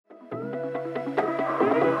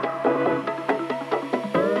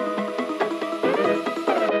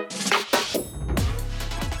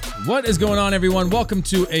What is going on, everyone? Welcome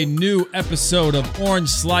to a new episode of Orange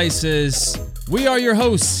Slices. We are your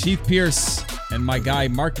hosts, Heath Pierce and my guy,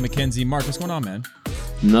 Mark McKenzie. Mark, what's going on, man?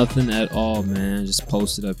 Nothing at all, man. Just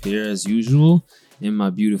posted up here as usual in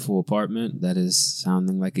my beautiful apartment that is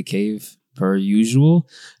sounding like a cave per usual.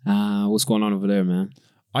 What's going on over there, man?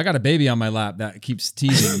 I got a baby on my lap that keeps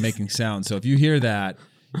teasing and making sound. So if you hear that,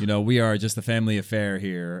 you know, we are just a family affair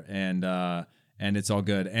here, and it's all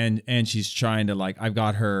good. And she's trying to, like, I've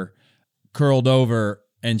got her curled over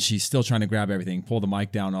and she's still trying to grab everything, pull the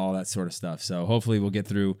mic down, all that sort of stuff. So hopefully we'll get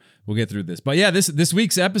through this. But yeah, this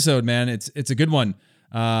week's episode, man, it's a good one.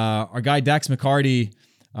 Our guy Dax McCarty,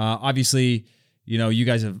 obviously, you know, you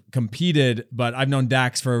guys have competed, but I've known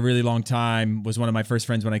Dax for a really long time, was one of my first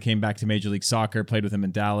friends when I came back to Major League Soccer, played with him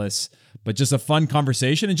in Dallas, but just a fun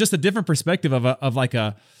conversation and just a different perspective of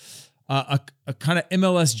a kind of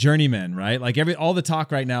MLS journeyman, right? Like all the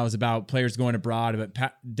talk right now is about players going abroad,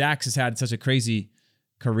 but Dax has had such a crazy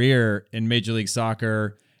career in Major League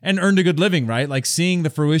Soccer and earned a good living, right? Like seeing the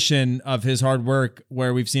fruition of his hard work,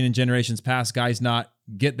 where we've seen in generations past guys not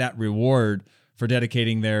get that reward for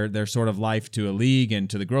dedicating their sort of life to a league and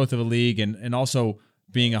to the growth of a league and also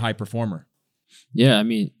being a high performer. Yeah, I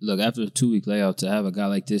mean, look, after a 2-week layoff, to have a guy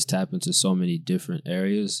like this tap into so many different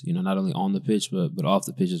areas, you know, not only on the pitch, but off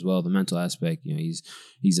the pitch as well, the mental aspect, you know,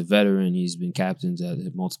 he's a veteran. He's been captains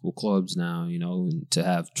at multiple clubs now, you know, and to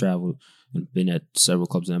have traveled and been at several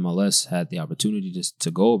clubs in MLS, had the opportunity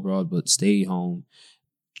to go abroad, but stay home,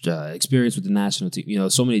 experience with the national team, you know,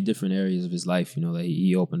 so many different areas of his life, you know, that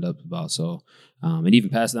he opened up about. So, and even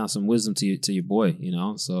passed down some wisdom to your boy, you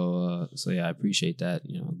know. So yeah, I appreciate that.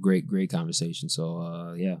 You know, great conversation.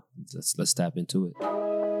 So yeah, let's tap into it.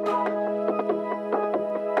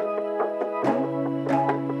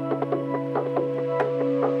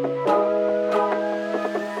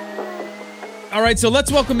 All right, so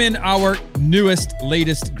let's welcome in our newest,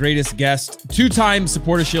 latest, greatest guest, 2-time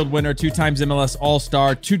Supporter Shield winner, 2 times MLS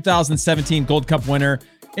All-Star, 2017 Gold Cup winner,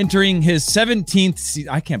 entering his 17th season.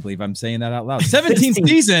 I can't believe I'm saying that out loud. 17th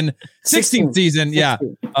season, 16th season, yeah.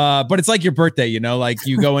 But it's like your birthday, you know, like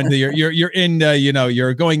you go into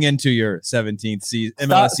you're going into your 17th season,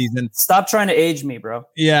 MLS season. Stop trying to age me, bro.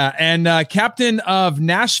 Yeah, and captain of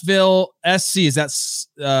Nashville SC, is that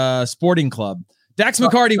Sporting Club? Dax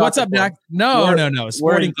McCarty, what's up, Dax? No.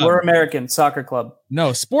 Sporting Club. We're American Soccer Club.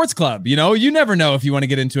 No, Sports Club. You know, you never know if you want to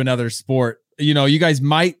get into another sport. You know, you guys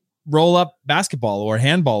might roll up basketball or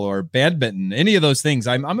handball or badminton, any of those things.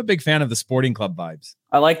 I'm a big fan of the Sporting Club vibes.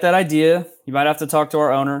 I like that idea. You might have to talk to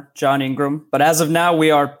our owner, John Ingram. But as of now,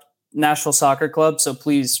 we are Nashville Soccer Club, so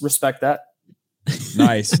please respect that.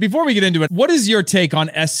 Nice. Before we get into it, what is your take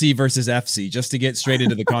on SC versus FC, just to get straight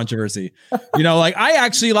into the controversy? You know, like, I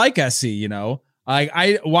actually like SC, you know.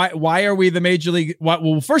 Why are we the Major League?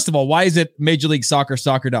 Well, first of all, why is it Major League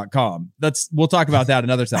Soccer.com? We'll talk about that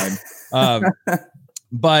another time.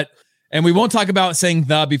 And we won't talk about saying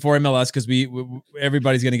the before MLS because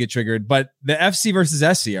everybody's going to get triggered. But the FC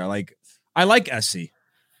versus SC are like, I like SC.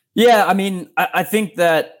 Yeah, I mean, I think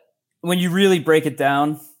that when you really break it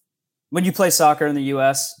down, when you play soccer in the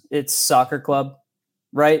U.S., it's Soccer Club,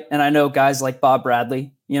 right? And I know guys like Bob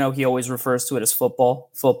Bradley, you know, he always refers to it as football.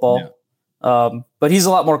 Yeah. But he's a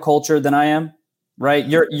lot more cultured than I am, right?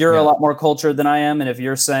 You're a lot more cultured than I am. And if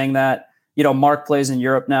you're saying that, you know, Mark plays in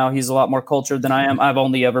Europe now, he's a lot more cultured than I am. I've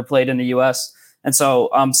only ever played in the US. And so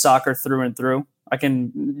I'm soccer through and through. I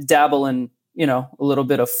can dabble in, you know, a little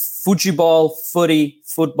bit of football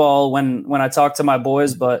when I talk to my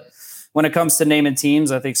boys. But when it comes to naming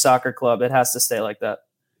teams, I think Soccer Club, it has to stay like that.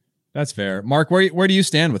 That's fair. Mark, where do you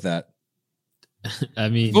stand with that? I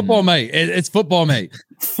mean, football, mate. It's football, mate.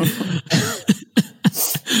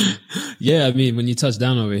 Yeah, I mean, when you touch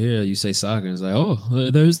down over here, you say soccer. It's like,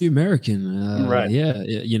 oh, there's the American. Right. Yeah,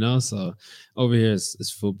 you know, so over here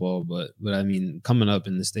it's football. But I mean, coming up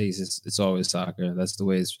in the States, it's always soccer. That's the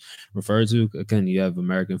way it's referred to. Again, you have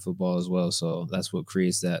American football as well. So that's what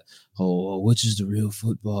creates that whole, which is the real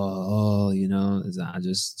football? Oh, you know, I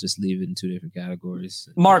just leave it in 2 different categories.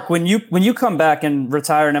 Mark, when you come back and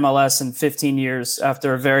retire in MLS in 15 years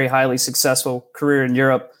after a very highly successful career in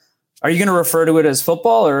Europe, are you going to refer to it as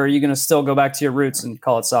football, or are you going to still go back to your roots and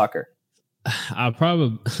call it soccer? I'll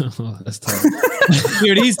probably that's tough.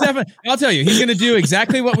 Dude, he's definitely, I'll tell you, he's going to do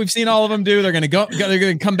exactly what we've seen all of them do. They're going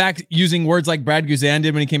to come back using words like Brad Guzan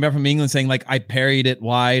did when he came back from England, saying like, I parried it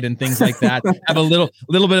wide and things like that. Have a little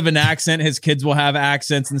bit of an accent. His kids will have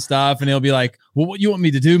accents and stuff. And he'll be like, well, what you want me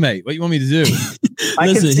to do, mate? What you want me to do?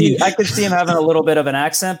 I could see him having a little bit of an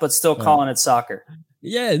accent, but still calling it soccer.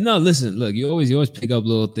 Yeah, no, listen, look, you always pick up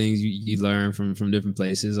little things you learn from different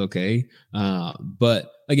places, okay?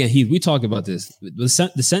 But again, Heath, we talked about this. The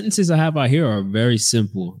sentences I have out here are very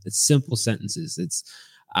simple. It's simple sentences. It's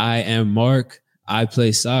I am Mark, I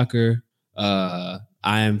play soccer, I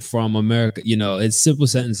am from America. It's simple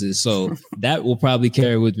sentences. So that will probably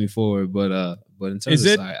carry with me forward. But in terms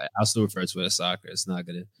of soccer, I'll still refer to it as soccer. It's not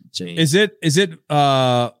gonna change. Is it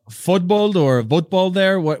football or voetbal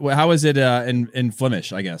there? How is it in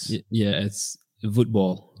Flemish, I guess? Yeah, it's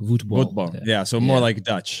voetbal. Voetbal. Yeah, so more like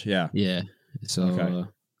Dutch. Yeah. Yeah.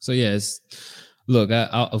 So yeah, look, I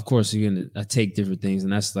of course I take different things,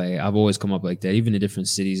 and that's like I've always come up like that, even in different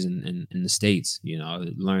cities in the States,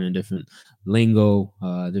 learning different lingo,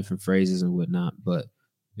 different phrases and whatnot. But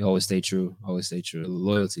you always stay true.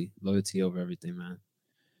 Loyalty over everything, man.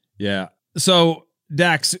 Yeah. So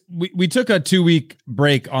Dax, we took a 2-week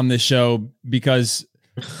break on this show because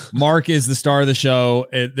Mark is the star of the show.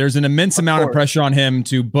 There's an immense amount of pressure on him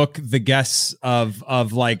to book the guests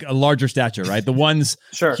of like a larger stature, right? The ones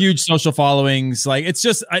huge social followings. Like it's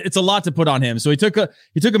a lot to put on him. So he took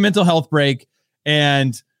a mental health break,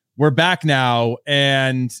 and we're back now.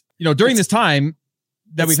 And during this time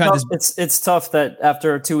that we've had this, it's tough that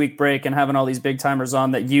after a 2-week break and having all these big timers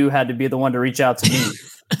on, that you had to be the one to reach out to me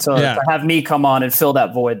to have me come on and fill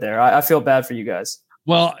that void there. I feel bad for you guys.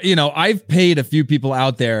 Well, I've paid a few people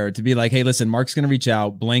out there to be like, hey, listen, Mark's going to reach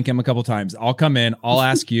out, blank him a couple times. I'll come in. I'll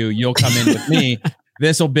ask you. You'll come in with me.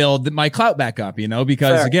 This will build my clout back up,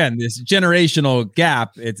 because again, this generational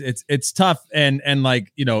gap, it's tough. And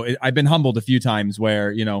like, I've been humbled a few times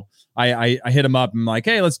where, I hit him up and I'm like,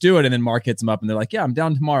 hey, let's do it. And then Mark hits him up and they're like, yeah, I'm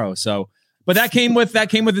down tomorrow. So, but that came with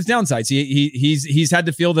its downsides. He's had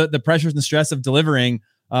to feel the pressures and the stress of delivering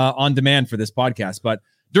on demand for this podcast. But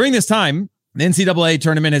during this time, the NCAA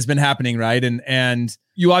tournament has been happening, right? And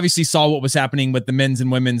you obviously saw what was happening with the men's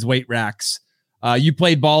and women's weight racks. You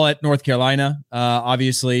played ball at North Carolina,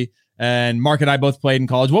 obviously, and Mark and I both played in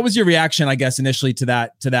college. What was your reaction, I guess, initially to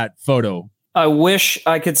that photo? I wish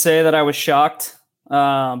I could say that I was shocked,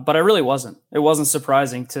 but I really wasn't. It wasn't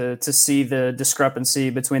surprising to see the discrepancy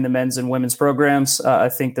between the men's and women's programs. I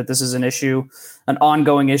think that this is an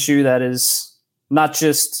ongoing issue that is not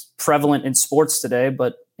just prevalent in sports today,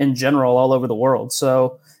 but in general all over the world.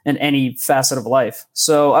 So in any facet of life.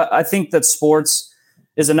 So I think that sports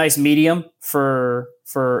is a nice medium for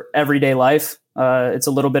everyday life. It's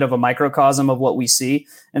a little bit of a microcosm of what we see.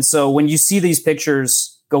 And so when you see these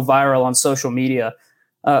pictures go viral on social media,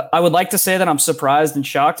 I would like to say that I'm surprised and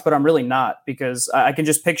shocked, but I'm really not, because I can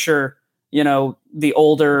just picture, the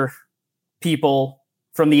older people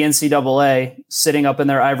from the NCAA sitting up in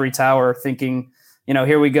their ivory tower thinking,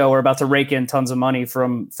 here we go. We're about to rake in tons of money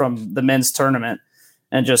from the men's tournament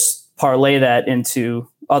and just parlay that into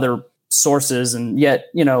other sources. And yet,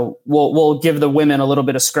 we'll give the women a little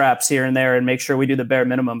bit of scraps here and there and make sure we do the bare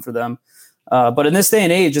minimum for them. But in this day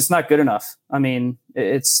and age, it's not good enough. I mean,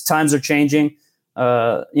 times are changing.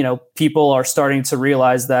 People are starting to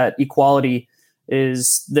realize that equality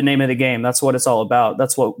is the name of the game. That's what it's all about.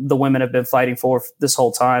 That's what the women have been fighting for this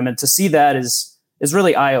whole time. And to see that is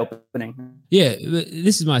really eye-opening. Yeah,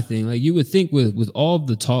 this is my thing. Like, you would think with all of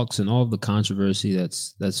the talks and all of the controversy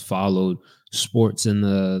that's followed sports and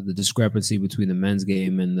the discrepancy between the men's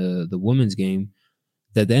game and the women's game,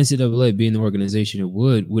 that the NCAA, being the organization it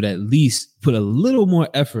would at least put a little more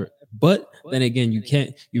effort. But then again,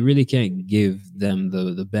 you really can't give them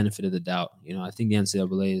the benefit of the doubt. I think the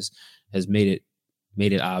NCAA has made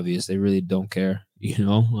it obvious they really don't care.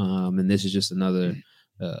 And this is just another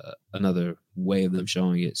way of them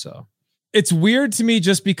showing it. So it's weird to me,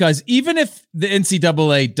 just because even if the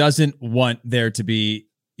NCAA doesn't want there to be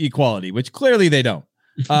equality, which clearly they don't,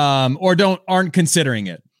 or aren't considering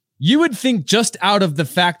it, you would think, just out of the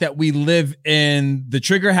fact that we live in the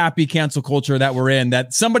trigger happy cancel culture that we're in,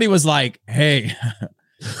 that somebody was like, hey,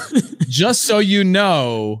 just so you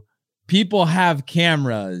know, people have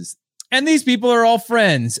cameras and these people are all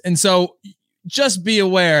friends. And so just be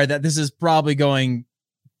aware that this is probably going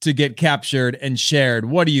to get captured and shared.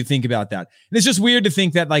 What do you think about that? And it's just weird to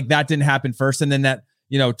think that like that didn't happen first. And then that,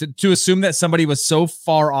 to assume that somebody was so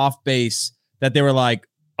far off base that they were like,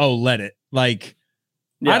 oh, let it. Like,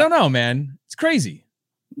 yeah. I don't know, man. It's crazy.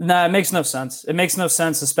 No, it makes no sense. It makes no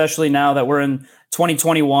sense, especially now that we're in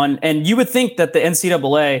 2021. And you would think that the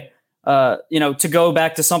NCAA, to go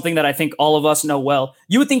back to something that I think all of us know well,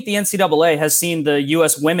 you would think the NCAA has seen the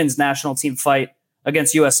U.S. women's national team fight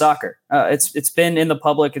against U.S. soccer. It's been in the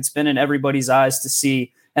public. It's been in everybody's eyes to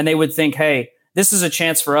see. And they would think, hey, this is a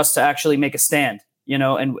chance for us to actually make a stand,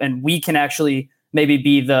 and we can actually maybe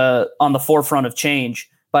be on the forefront of change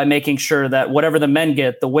by making sure that whatever the men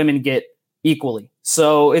get, the women get equally.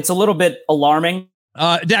 So it's a little bit alarming.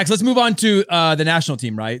 Dax, let's move on to the national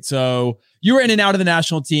team, right? So you were in and out of the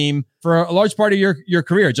national team for a large part of your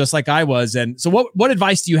career, just like I was. And so what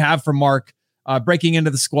advice do you have for Mark breaking into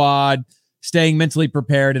the squad, staying mentally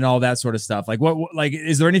prepared and all that sort of stuff? Like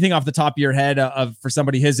is there anything off the top of your head for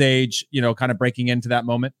somebody his age, kind of breaking into that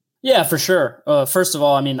moment? Yeah, for sure. First of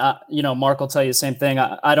all, I mean, Mark will tell you the same thing.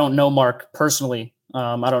 I don't know Mark personally.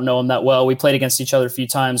 I don't know him that well. We played against each other a few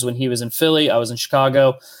times when he was in Philly. I was in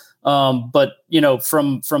Chicago. But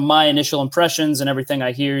from my initial impressions and everything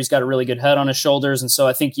I hear, he's got a really good head on his shoulders. And so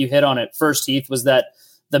I think you hit on it first, Heath, was that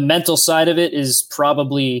the mental side of it is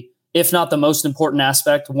probably, if not the most important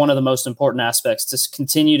aspect, one of the most important aspects, to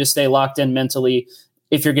continue to stay locked in mentally.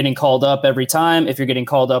 If you're getting called up every time, if you're getting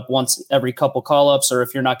called up once every couple call-ups, or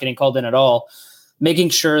if you're not getting called in at all, making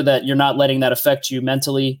sure that you're not letting that affect you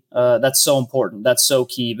mentally. That's so important. That's so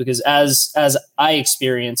key, because as I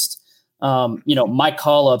experienced, my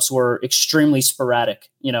call-ups were extremely sporadic.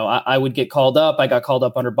 I would get called up. I got called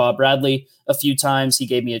up under Bob Bradley a few times. He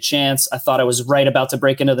gave me a chance. I thought I was right about to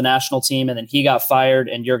break into the national team, and then he got fired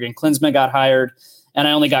and Jurgen Klinsmann got hired, and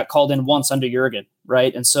I only got called in once under Jurgen,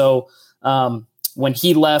 right? And so when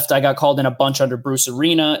he left, I got called in a bunch under Bruce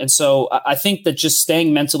Arena. And so I think that just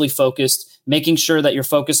staying mentally focused, making sure that you're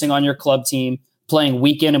focusing on your club team, playing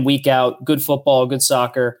week in and week out, good football, good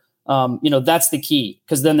soccer, that's the key.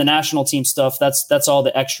 Because then the national team stuff, that's all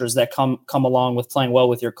the extras that come along with playing well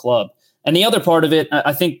with your club. And the other part of it,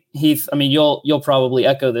 I think, Heath, I mean, you'll probably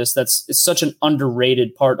echo this. It's such an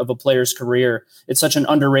underrated part of a player's career. It's such an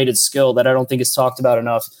underrated skill that I don't think is talked about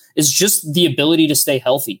enough, is just the ability to stay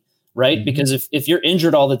healthy, right? Mm-hmm. Because if you're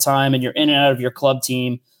injured all the time and you're in and out of your club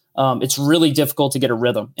team, it's really difficult to get a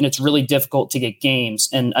rhythm, and it's really difficult to get games.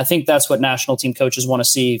 And I think that's what national team coaches want to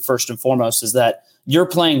see first and foremost, is that you're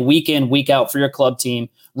playing week in, week out for your club team,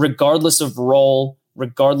 regardless of role,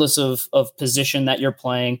 regardless of position that you're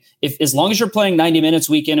playing. As long as you're playing 90 minutes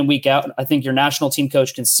week in and week out, I think your national team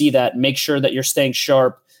coach can see that, make sure that you're staying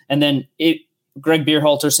sharp. And then Greg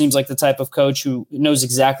Berhalter seems like the type of coach who knows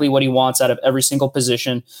exactly what he wants out of every single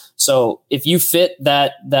position. So if you fit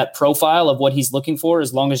that profile of what he's looking for,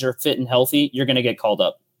 as long as you're fit and healthy, you're going to get called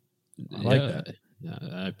up. I like that. Yeah,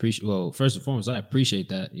 I appreciate. Well, first and foremost, I appreciate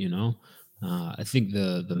that. I think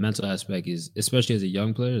the mental aspect is, especially as a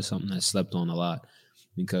young player, is something that's slept on a lot,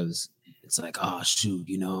 because it's like, oh shoot,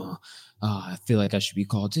 I feel like I should be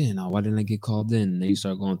called in. Oh, why didn't I get called in? And then you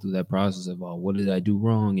start going through that process of, oh, what did I do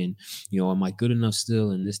wrong? And, am I good enough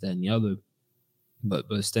still? And this, that, and the other. But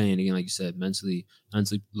staying, again, like you said, mentally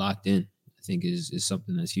locked in, I think is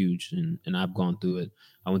something that's huge. And I've gone through it.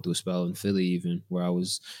 I went through a spell in Philly even where I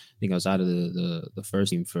think I was out of the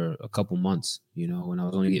first team for a couple months, when I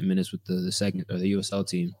was only getting minutes with the second or the USL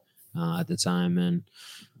team at the time. And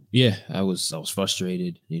yeah, I was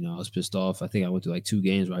frustrated. I was pissed off. I think I went through like 2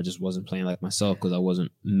 games where I just wasn't playing like myself because I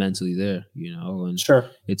wasn't mentally there, And sure,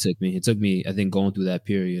 it took me, I think, going through that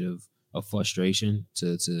period of frustration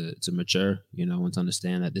to mature, and to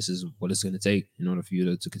understand that this is what it's going to take in order for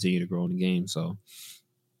you to continue to grow in the game. So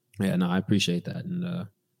yeah, no, I appreciate that. And I'm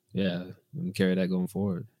gonna carry that going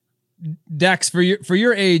forward. Dax, for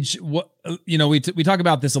your age, what we talk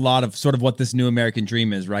about this a lot, of sort of what this new American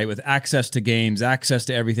dream is, right? With access to games, access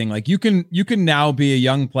to everything. Like you can now be a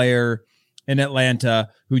young player in Atlanta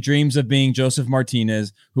who dreams of being Joseph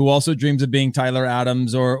Martinez, who also dreams of being Tyler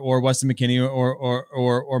Adams or Weston McKennie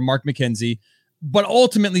or Mark McKenzie, but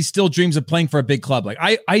ultimately still dreams of playing for a big club. Like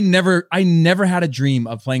I never had a dream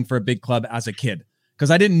of playing for a big club as a kid, because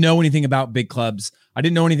I didn't know anything about big clubs. I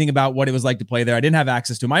didn't know anything about what it was like to play there. I didn't have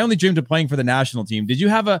access to them. I only dreamed of playing for the national team. Did you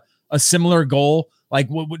have a similar goal? Like,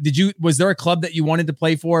 was there a club that you wanted to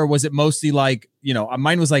play for, or was it mostly like,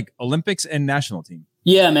 mine was like Olympics and national team?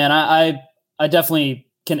 Yeah, man, I definitely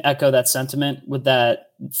can echo that sentiment. With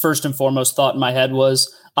that, first and foremost thought in my head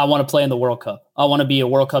was, I want to play in the World Cup. I want to be a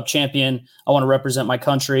World Cup champion. I want to represent my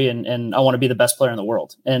country, and I want to be the best player in the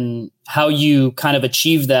world. And how you kind of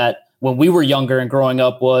achieve that when we were younger and growing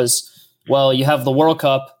up was, well, you have the World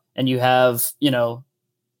Cup, and you have,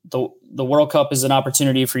 the World Cup is an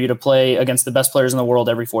opportunity for you to play against the best players in the world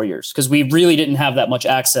every 4 years, because we really didn't have that much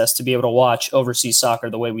access to be able to watch overseas soccer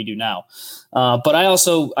the way we do now. But I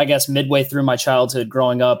also, I guess, midway through my childhood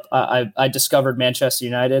growing up, I discovered Manchester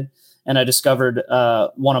United, and I discovered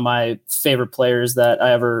one of my favorite players that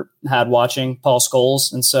I ever had watching, Paul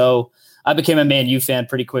Scholes. And so I became a Man U fan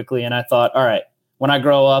pretty quickly, and I thought, all right, when I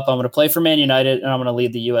grow up, I'm going to play for Man United, and I'm going to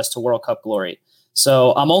lead the U.S. to World Cup glory.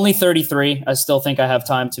 So I'm only 33. I still think I have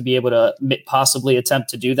time to be able to possibly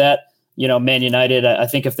attempt to do that. Man United. I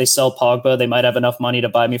think if they sell Pogba, they might have enough money to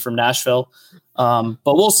buy me from Nashville. But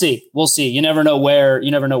we'll see. You never know where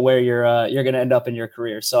you're going to end up in your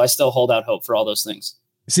career. So I still hold out hope for all those things.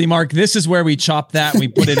 See, Mark, this is where we chop that. We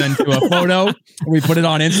put it into a photo. We put it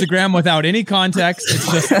on Instagram without any context.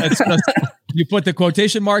 It's just you put the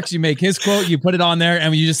quotation marks, you make his quote, you put it on there,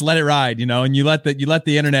 and you just let it ride, and you let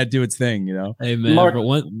the internet do its thing, Hey man, Mark, but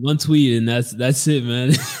one tweet and that's it, man.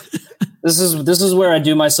 This is where I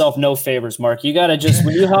do myself no favors, Mark. You gotta just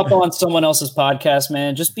when you hop on someone else's podcast,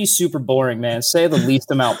 man, just be super boring, man. Say the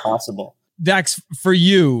least amount possible. Dax, for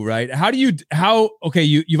you, right? You've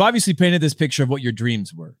obviously painted this picture of what your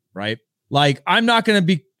dreams were, right? Like, I'm not going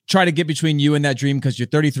to try to get between you and that dream because you're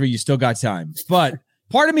 33, you still got time. But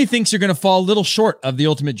part of me thinks you're going to fall a little short of the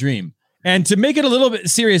ultimate dream. And to make it a little bit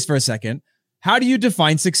serious for a second, how do you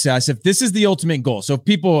define success if this is the ultimate goal? So if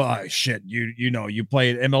people, you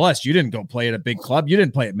played MLS, you didn't go play at a big club, you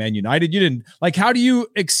didn't play at Man United, you didn't, like, how do you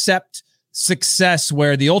accept success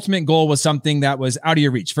where the ultimate goal was something that was out of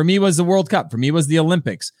your reach? For me, was the World Cup. For me, was the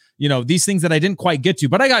Olympics. These things that I didn't quite get to,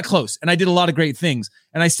 but I got close and I did a lot of great things.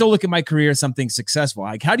 And I still look at my career as something successful.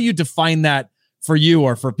 Like, how do you define that for you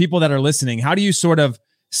or for people that are listening? How do you sort of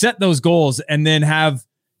set those goals and then have,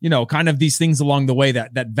 kind of these things along the way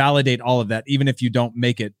that validate all of that, even if you don't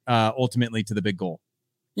make it ultimately to the big goal?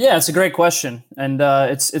 Yeah, it's a great question. And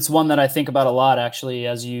it's one that I think about a lot, actually,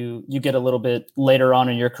 as you get a little bit later on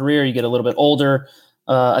in your career, you get a little bit older.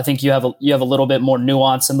 I think you have a little bit more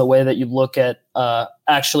nuance in the way that you look at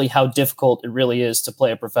actually how difficult it really is to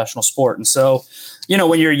play a professional sport. And so,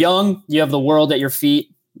 when you're young, you have the world at your feet.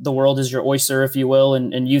 The world is your oyster, if you will.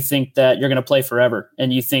 And you think that you're going to play forever.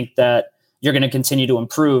 And you think that you're going to continue to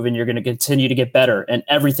improve and you're going to continue to get better and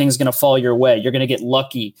everything's going to fall your way. You're going to get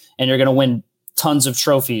lucky and you're going to win tons of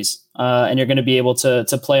trophies and you're going to be able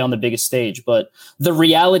to play on the biggest stage. But the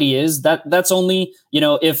reality is that that's only,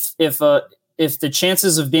 if the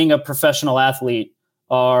chances of being a professional athlete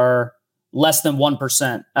are less than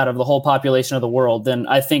 1% out of the whole population of the world, then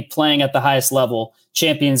I think playing at the highest level,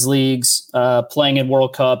 Champions Leagues, playing in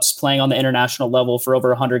World Cups, playing on the international level for over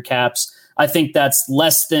 100 caps, I think that's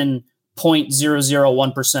less than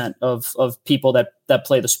 0.001% of people that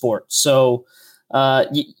play the sport. So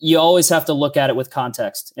you always have to look at it with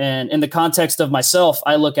context. And in the context of myself,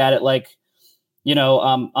 I look at it like,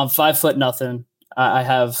 I'm 5'0". I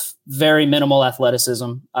have very minimal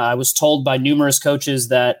athleticism. I was told by numerous coaches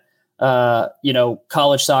that,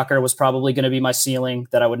 college soccer was probably going to be my ceiling,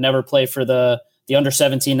 that I would never play for the under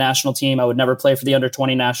 17 national team. I would never play for the under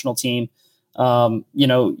 20 national team.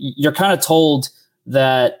 You're kind of told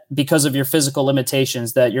that because of your physical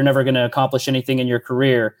limitations that you're never going to accomplish anything in your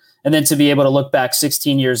career. And then to be able to look back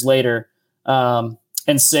 16 years later and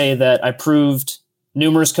say that I proved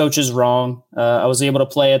numerous coaches wrong. I was able to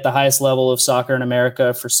play at the highest level of soccer in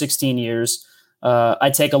America for 16 years.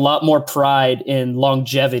 I take a lot more pride in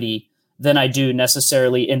longevity than I do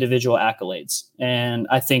necessarily individual accolades. And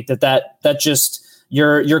I think that just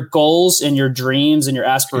your goals and your dreams and your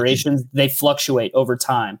aspirations, they fluctuate over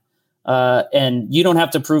time. And you don't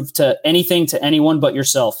have to prove to anything to anyone but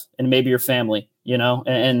yourself and maybe your family,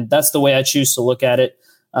 and that's the way I choose to look at it.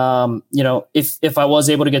 If I was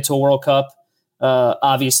able to get to a World Cup,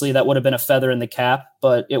 obviously that would have been a feather in the cap,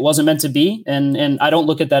 but it wasn't meant to be. And I don't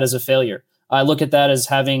look at that as a failure. I look at that as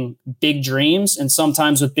having big dreams. And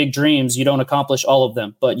sometimes with big dreams, you don't accomplish all of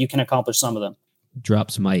them, but you can accomplish some of them.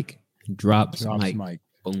 Drops mic.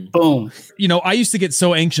 Boom. I used to get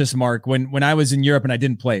so anxious, Mark, when I was in Europe and I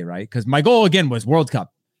didn't play, right? Because my goal again was World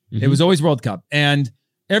Cup. Mm-hmm. It was always World Cup. And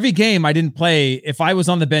every game I didn't play, if I was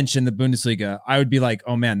on the bench in the Bundesliga, I would be like,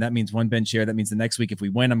 oh man, that means one bench here. That means the next week, if we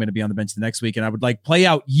win, I'm going to be on the bench the next week. And I would play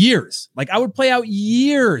out years. I would play out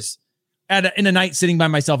years in a night sitting by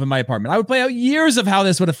myself in my apartment. I would play out years of how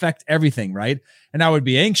this would affect everything, right? And I would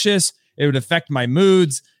be anxious. It would affect my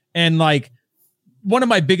moods. And one of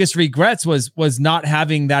my biggest regrets was not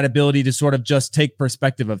having that ability to sort of just take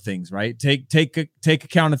perspective of things, right? Take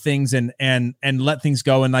account of things and let things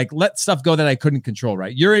go and let stuff go that I couldn't control,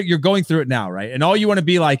 right? You're going through it now, right? And all you want to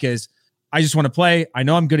be like is, I just want to play. I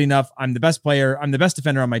know I'm good enough. I'm the best player. I'm the best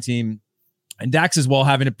defender on my team. And Dax as well,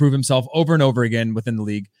 having to prove himself over and over again within the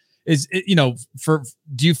league. Do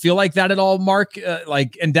you feel like that at all, Mark?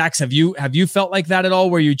 And Dax, have you felt like that at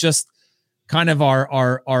all, where you just kind of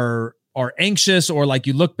are anxious, or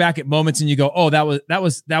you look back at moments and you go, oh, that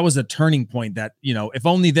was a turning point that, if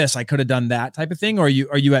only this, I could have done that type of thing? Or are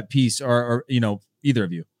you at peace or either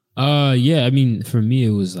of you? Yeah. I mean, for me,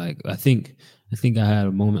 it was I think I had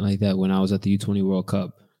a moment like that when I was at the U20 World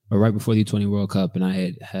Cup, or right before the U20 World Cup, and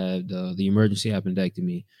I had the emergency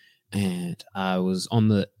appendectomy. and I was on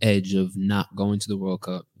the edge of not going to the World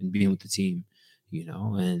Cup and being with the team,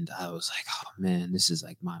 and I was like, oh man, this is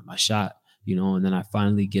like my shot, and then I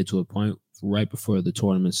finally get to a point right before the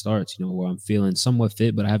tournament starts, where I'm feeling somewhat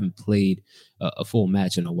fit, but I haven't played a full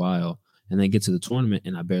match in a while, and then get to the tournament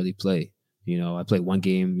and I barely play. I play one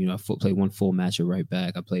game, I play one full match at right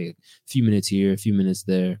back. I play a few minutes here, a few minutes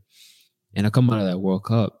there. And I come out of that World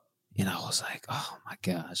Cup and I was like, oh my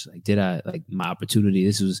gosh, like, did I, like, my opportunity,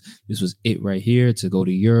 this was it right here to go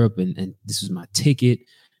to Europe, and this was my ticket.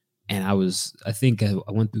 And I think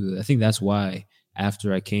that's why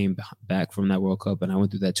after I came back from that World Cup and I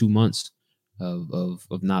went through that 2 months of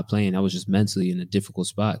not playing, I was just mentally in a difficult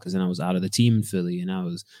spot, because then I was out of the team in Philly and I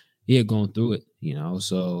was going through it,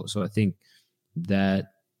 so I think that,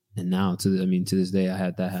 and now to this day, I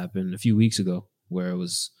had that happen a few weeks ago, where I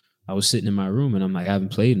was sitting in my room and I'm like, I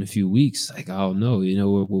haven't played in a few weeks. Like, oh no,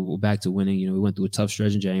 we're back to winning. We went through a tough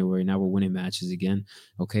stretch in January. Now we're winning matches again.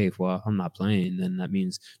 Okay, well, I'm not playing, then that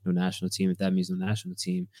means no national team. If that means no national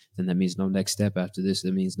team, then that means no next step after this.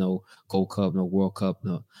 That means no Gold Cup, no World Cup,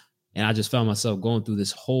 no. And I just found myself going through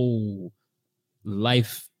this whole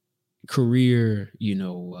life career,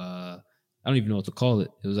 I don't even know what to call it.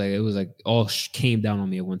 It was like all came down on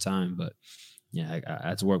me at one time. But yeah, I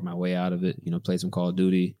had to work my way out of it. Play some Call of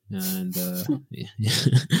Duty, and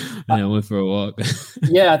I went for a walk.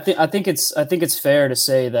 Yeah, I think it's fair to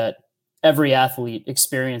say that every athlete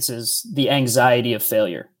experiences the anxiety of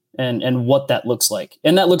failure and what that looks like,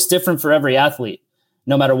 and that looks different for every athlete.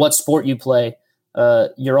 No matter what sport you play,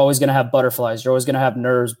 you're always going to have butterflies. You're always going to have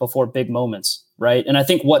nerves before big moments, right? And I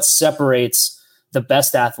think what separates the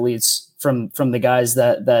best athletes from the guys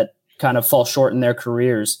that kind of fall short in their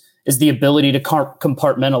careers is the ability to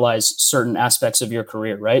compartmentalize certain aspects of your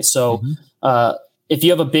career, right? So if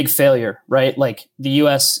you have a big failure, right, like the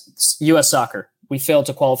U.S. soccer, we failed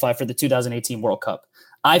to qualify for the 2018 World Cup.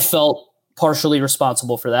 I felt partially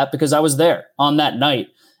responsible for that because I was there on that night.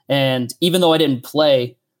 And even though I didn't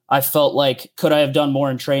play, I felt like, could I have done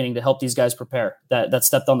more in training to help these guys prepare that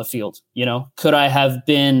stepped on the field? Could I have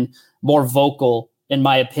been more vocal in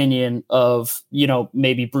my opinion of,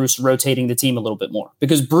 maybe Bruce rotating the team a little bit more,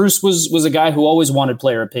 because Bruce was a guy who always wanted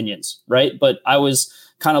player opinions. Right. But I was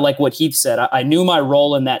kind of like what Heath said. I knew my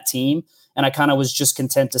role in that team, and I kind of was just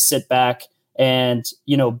content to sit back and,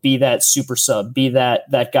 be that super sub, be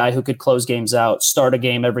that guy who could close games out, start a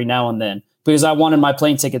game every now and then, because I wanted my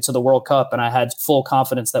plane ticket to the World Cup and I had full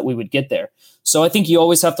confidence that we would get there. So I think you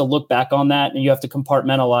always have to look back on that, and you have to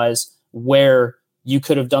compartmentalize where you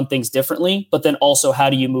could have done things differently, but then also how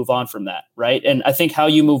do you move on from that, right? And I think how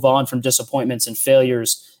you move on from disappointments and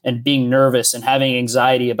failures and being nervous and having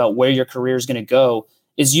anxiety about where your career is going to go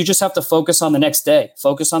is you just have to focus on the next day,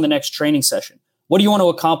 focus on the next training session. What do you want to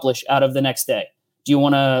accomplish out of the next day? Do you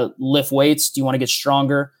want to lift weights? Do you want to get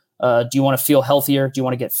stronger? Do you want to feel healthier? Do you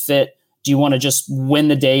want to get fit? Do you want to just win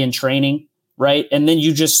the day in training? Right. And then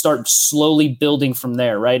you just start slowly building from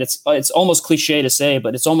there. Right. It's almost cliche to say,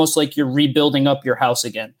 but it's almost like you're rebuilding up your house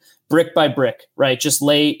again, brick by brick. Right. Just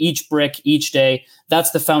lay each brick each day.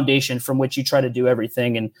 That's the foundation from which you try to do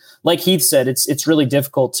everything. And like Heath said, it's really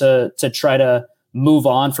difficult to try to move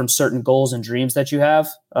on from certain goals and dreams that you have.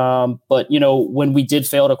 But, when we did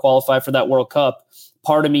fail to qualify for that World Cup,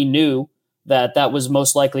 part of me knew that was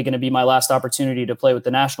most likely going to be my last opportunity to play with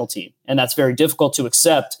the national team. And that's very difficult to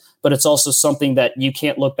accept. But it's also something that you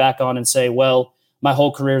can't look back on and say, well, my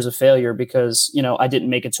whole career is a failure because, I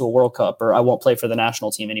didn't make it to a World Cup, or I won't play for the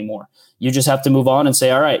national team anymore. You just have to move on and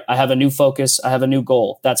say, all right, I have a new focus. I have a new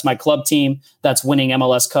goal. That's my club team. That's winning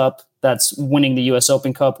MLS Cup. That's winning the US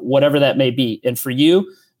Open Cup, whatever that may be. And for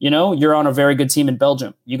you, you're on a very good team in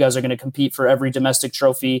Belgium. You guys are going to compete for every domestic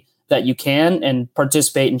trophy that you can and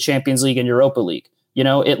participate in Champions League and Europa League.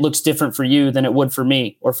 It looks different for you than it would for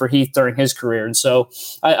me or for Heath during his career. And so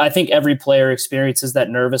I think every player experiences that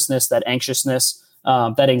nervousness, that anxiousness,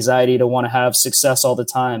 that anxiety to want to have success all the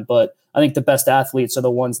time. But I think the best athletes are the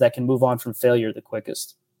ones that can move on from failure the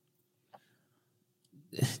quickest.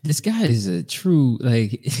 This guy is a true,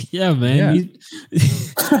 yeah, man. Yeah.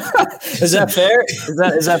 Is that fair?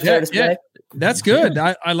 Is that fair to say? Yeah. That's good.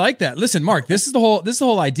 I like that. Listen, Mark, this is the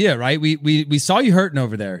whole idea, right? We saw you hurting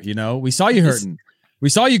over there. We saw you hurting. We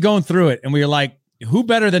saw you going through it, and we were like, who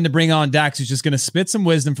better than to bring on Dax, who's just going to spit some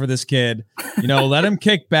wisdom for this kid, let him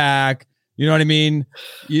kick back. You know what I mean?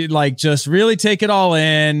 You just really take it all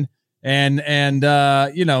in and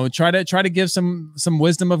try to give some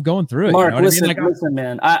wisdom of going through it. Mark, listen, listen,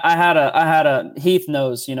 man, I had a Heath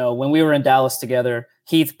knows, when we were in Dallas together,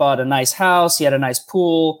 Heath bought a nice house. He had a nice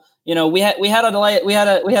pool. we had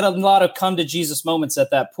a lot of come to Jesus moments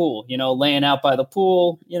at that pool, laying out by the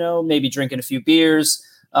pool, maybe drinking a few beers.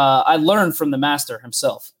 I learned from the master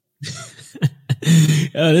himself.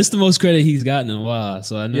 This is the most credit he's gotten in a while,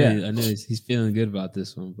 so I know he's feeling good about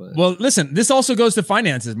this one. But well, listen, this also goes to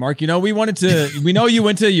finances, Mark. We know you went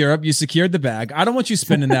to Europe, you secured the bag. I don't want you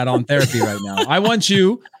spending that on therapy right now. I want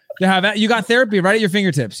you to you got therapy right at your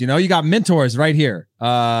fingertips. You got mentors right here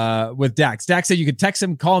with Dax. Dax said you could text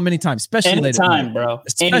him, call him anytime, especially late at night, bro.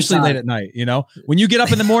 Especially late at night. When you get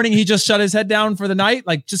up in the morning, he just shut his head down for the night.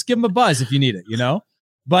 Like, just give him a buzz if you need it.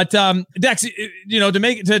 But Dex,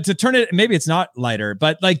 to turn it, maybe it's not lighter,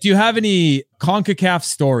 but like, do you have any CONCACAF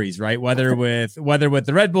stories, right? Whether with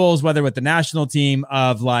the Red Bulls, whether with the national team,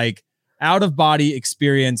 of like out of body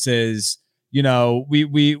experiences? We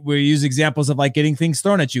use examples of like getting things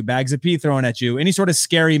thrown at you, bags of pee thrown at you, any sort of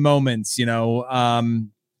scary moments,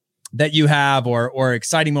 that you have, or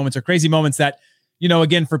exciting moments or crazy moments that,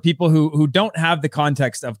 again, for people who don't have the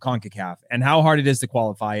context of CONCACAF and how hard it is to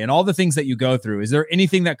qualify and all the things that you go through. Is there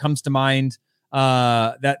anything that comes to mind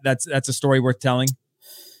that's a story worth telling?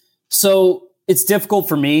 So it's difficult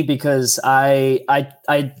for me because I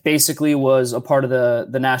basically was a part of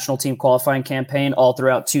the national team qualifying campaign all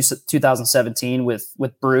throughout 2017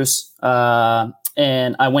 with Bruce.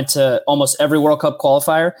 And I went to almost every World Cup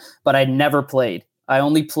qualifier, but I never played. I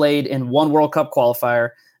only played in one World Cup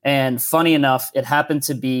qualifier. And funny enough, it happened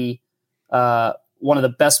to be one of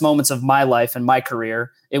the best moments of my life and my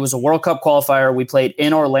career. It was a World Cup qualifier. We played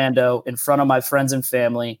in Orlando in front of my friends and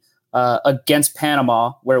family against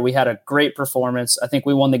Panama, where we had a great performance. I think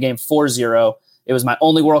we won the game 4-0. It was my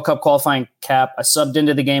only World Cup qualifying cap. I subbed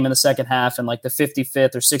into the game in the second half in like the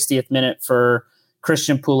 55th or 60th minute for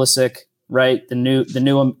Christian Pulisic, right? The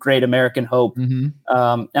new great American hope. Mm-hmm.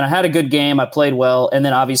 And I had a good game. I played well. And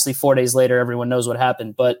then obviously 4 days later, everyone knows what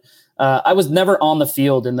happened. But I was never on the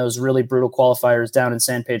field in those really brutal qualifiers down in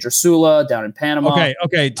San Pedro Sula, down in Panama.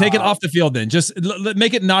 Okay. Take it off the field then. Just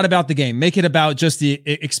make it not about the game. Make it about just the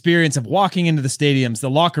experience of walking into the stadiums, the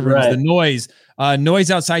locker rooms, right. The noise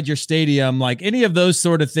outside your stadium, like any of those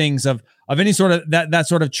sort of things of any sort of that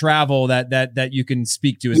sort of travel that you can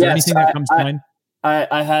speak to. Is there anything that comes to mind?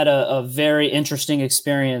 I had a very interesting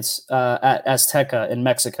experience at Azteca in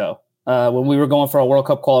Mexico when we were going for a World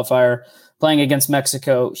Cup qualifier, playing against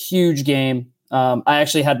Mexico. Huge game. I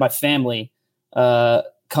actually had my family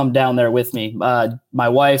come down there with me. My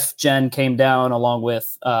wife, Jen, came down along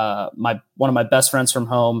with one of my best friends from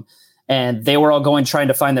home, and they were all trying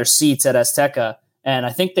to find their seats at Azteca. And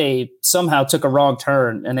I think they somehow took a wrong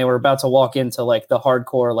turn, and they were about to walk into like the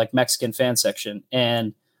hardcore like Mexican fan section.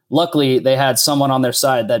 And luckily, they had someone on their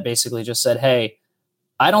side that basically just said, "Hey,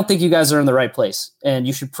 I don't think you guys are in the right place, and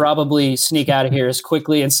you should probably sneak out of here as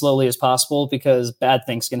quickly and slowly as possible, because bad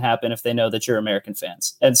things can happen if they know that you're American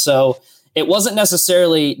fans." And so it wasn't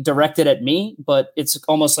necessarily directed at me, but it's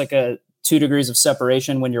almost like a 2 degrees of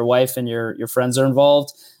separation when your wife and your friends are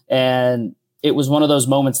involved. And it was one of those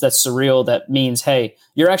moments that's surreal, that means, hey,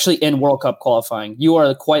 you're actually in World Cup qualifying. You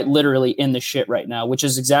are quite literally in the shit right now, which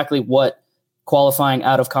is exactly what qualifying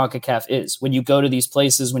out of CONCACAF is. When you go to these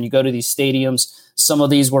places, when you go to these stadiums, some of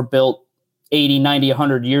these were built 80, 90,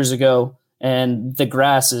 100 years ago, and the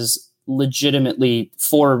grass is legitimately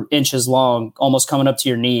 4 inches long, almost coming up to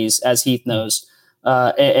your knees, as Heath knows.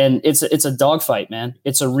 And it's a dogfight, man.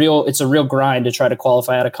 It's a real grind to try to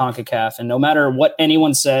qualify out of CONCACAF. And no matter what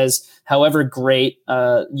anyone says, however great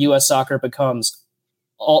U.S. soccer becomes,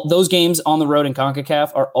 all those games on the road in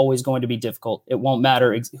CONCACAF are always going to be difficult. It won't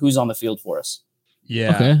matter who's on the field for us.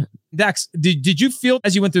 Yeah. Okay. Dax, did you feel,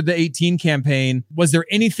 as you went through the 18 campaign, was there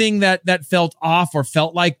anything that felt off, or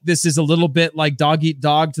felt like this is a little bit like dog eat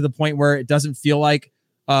dog, to the point where it doesn't feel like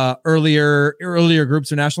earlier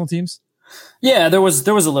groups or national teams? Yeah, there was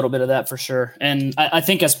a little bit of that for sure. And I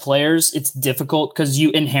think as players, it's difficult because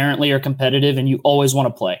you inherently are competitive and you always want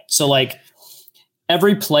to play. So like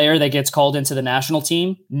every player that gets called into the national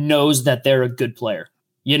team knows that they're a good player.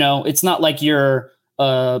 It's not like you're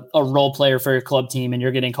a role player for your club team and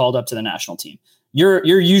you're getting called up to the national team. You're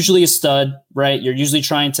usually a stud, right? You're usually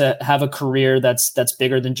trying to have a career that's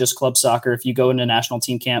bigger than just club soccer if you go into national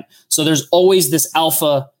team camp. So there's always this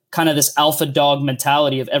alpha dog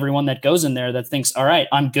mentality of everyone that goes in there that thinks, all right,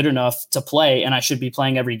 I'm good enough to play and I should be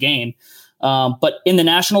playing every game. But in the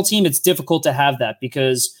national team, it's difficult to have that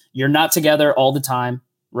because you're not together all the time,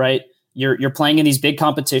 right? You're playing in these big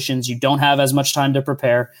competitions. You don't have as much time to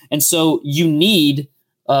prepare. And so you need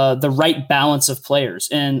the right balance of players.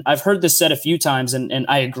 And I've heard this said a few times, and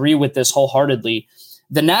I agree with this wholeheartedly.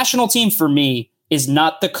 The national team for me is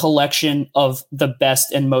not the collection of the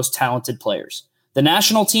best and most talented players. The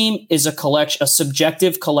national team is a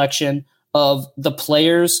subjective collection of the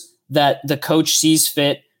players that the coach sees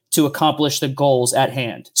fit to accomplish the goals at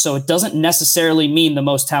hand. So it doesn't necessarily mean the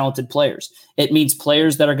most talented players. It means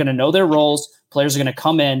players that are going to know their roles. Players are going to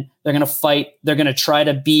come in, they're going to fight, they're going to try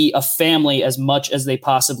to be a family as much as they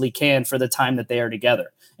possibly can for the time that they are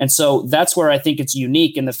together. And so that's where I think it's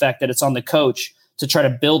unique in the fact that it's on the coach to try to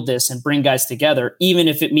build this and bring guys together, even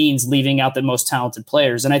if it means leaving out the most talented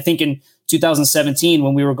players. And I think in 2017,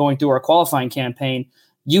 when we were going through our qualifying campaign,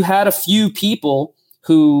 you had a few people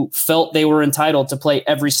who felt they were entitled to play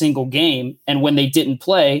every single game. And when they didn't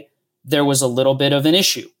play, there was a little bit of an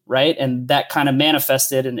issue, right? And that kind of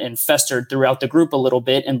manifested and festered throughout the group a little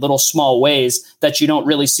bit in little small ways that you don't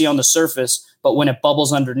really see on the surface. But when it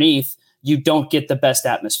bubbles underneath, you don't get the best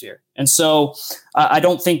atmosphere. And so I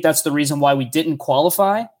don't think that's the reason why we didn't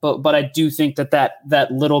qualify. But I do think that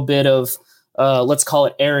little bit of, let's call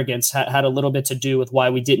it arrogance, had a little bit to do with why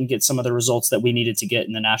we didn't get some of the results that we needed to get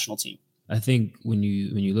in the national team. I think when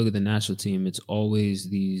you look at the national team, it's always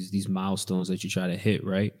these milestones that you try to hit,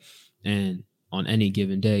 right? And on any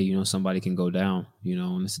given day, you know, somebody can go down, you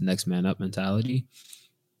know, and it's the next man up mentality.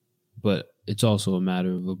 But it's also a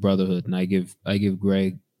matter of a brotherhood. And I give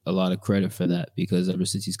Greg a lot of credit for that, because ever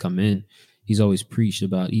since he's come in, he's always preached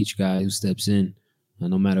about each guy who steps in,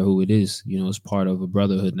 no matter who it is, you know, it's part of a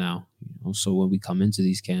brotherhood now. You know? So when we come into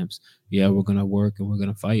these camps, yeah, we're going to work and we're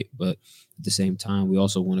going to fight. But at the same time, we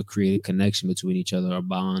also want to create a connection between each other, our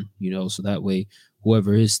bond, you know, so that way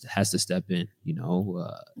whoever has to step in, you know,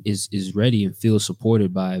 is ready and feels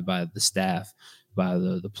supported by the staff, by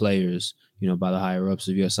the players, you know, by the higher ups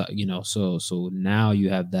of your side, you know. So now you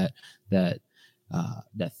have that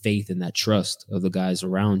faith and that trust of the guys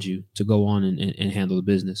around you to go on and handle the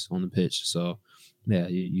business on the pitch. So yeah,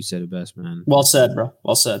 you said it best, man. Well said, bro.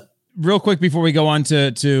 Well said. Real quick before we go on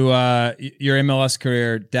to your MLS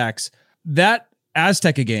career, Dax, that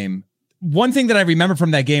Azteca game. One thing that I remember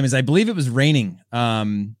from that game is I believe it was raining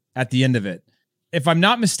at the end of it. If I'm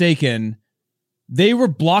not mistaken, they were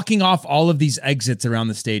blocking off all of these exits around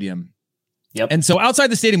the stadium. Yep. And so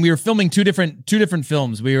outside the stadium, we were filming two different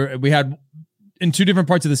films. We had in two different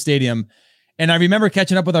parts of the stadium. And I remember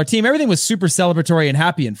catching up with our team. Everything was super celebratory and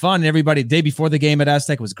happy and fun. And everybody, the day before the game at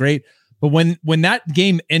Aztec was great. But when that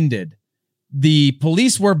game ended, the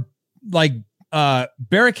police were like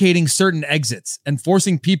barricading certain exits and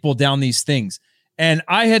forcing people down these things. And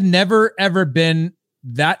I had never, ever been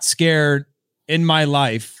that scared in my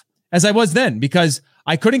life as I was then, because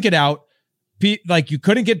I couldn't get out. Like, you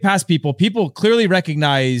couldn't get past people. People clearly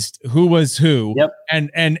recognized who was who. Yep.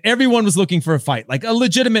 And everyone was looking for a fight, like a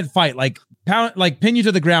legitimate fight, like pin you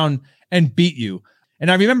to the ground and beat you.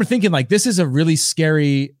 And I remember thinking, like, this is a really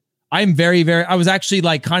scary, I was actually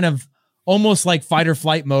like kind of almost like fight or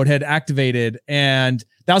flight mode had activated. And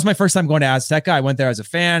that was my first time going to Azteca. I went there as a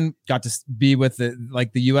fan, got to be with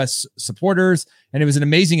the US supporters, and it was an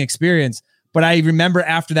amazing experience. But I remember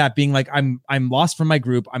after that being like, I'm lost from my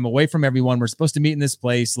group. I'm away from everyone. We're supposed to meet in this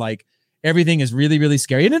place. Like, everything is really, really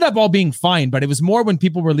scary. It ended up all being fine, but it was more when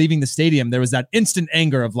people were leaving the stadium, there was that instant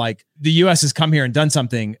anger of like, the US has come here and done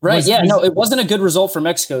something. Right. No, it wasn't a good result for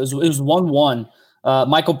Mexico. It was 1-1.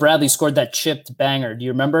 Michael Bradley scored that chipped banger. Do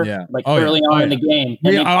you remember? Yeah. Early on in the game.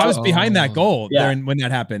 I was behind that goal when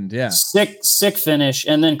that happened. Yeah. Sick finish.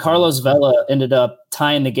 And then Carlos Vela ended up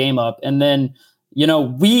tying the game up. And then, you know,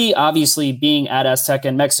 we obviously, being at Azteca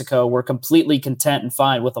in Mexico, were completely content and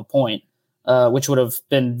fine with a point, which would have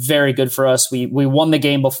been very good for us. We won the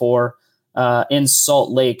game before in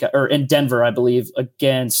Salt Lake, or in Denver, I believe,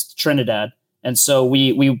 against Trinidad. And so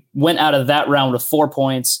we went out of that round with 4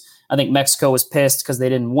 points. I think Mexico was pissed because they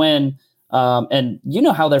didn't win. And you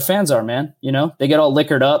know how their fans are, man. You know, they get all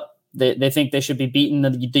liquored up. They think they should be beating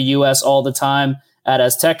the U.S. all the time at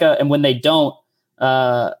Azteca. And when they don't,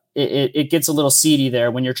 it gets a little seedy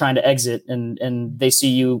there when you're trying to exit and they see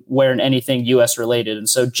you wearing anything U.S. related. And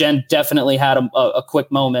so Jen definitely had a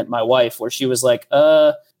quick moment, my wife, where she was like,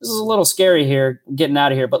 this is a little scary here, getting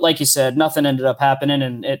out of here. But like you said, nothing ended up happening,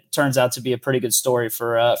 and it turns out to be a pretty good story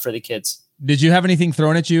for the kids. Did you have anything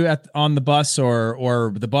thrown at you on the bus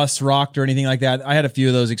or the bus rocked or anything like that? I had a few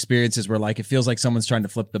of those experiences where like it feels like someone's trying to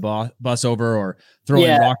flip the bus over or throwing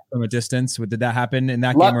rocks from a distance. Did that happen in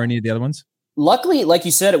that game or any of the other ones? Luckily, like you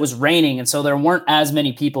said, it was raining, and so there weren't as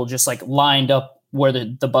many people just like lined up where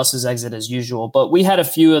the buses exit as usual. But we had a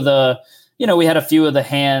few of the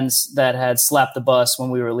hands that had slapped the bus when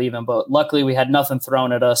we were leaving. But luckily, we had nothing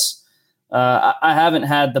thrown at us. I haven't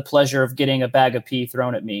had the pleasure of getting a bag of pee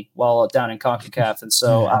thrown at me while down in CONCACAF, and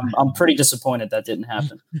so I'm pretty disappointed that didn't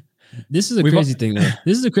happen. This is a crazy thing, though.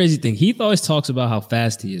 This is a crazy thing. Heath always talks about how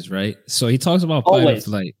fast he is, right? So he talks about fight or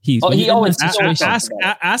flight. Heath, he always ask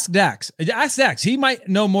Dax. Ask Dax. He might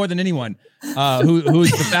know more than anyone.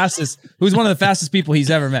 Who's the fastest? Who's one of the fastest people he's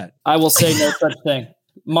ever met? I will say no such thing.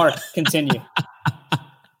 Mark, continue.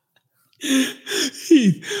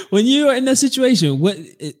 When you're in that situation, what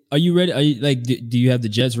are you ready? Are you like, do you have the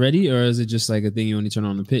jets ready, or is it just like a thing you only turn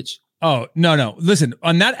on the pitch? Oh, no. Listen,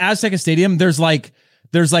 on that Azteca Stadium, there's like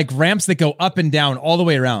ramps that go up and down all the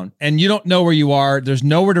way around, and you don't know where you are. There's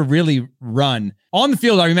nowhere to really run. On the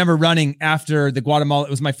field, I remember running after the Guatemala.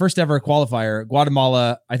 It was my first ever qualifier.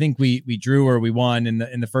 Guatemala, I think we drew or we won in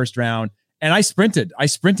the first round, and I sprinted.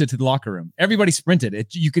 to the locker room. Everybody sprinted.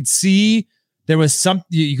 You could see there was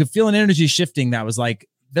you could feel an energy shifting that was like,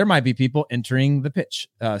 there might be people entering the pitch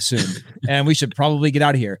soon, and we should probably get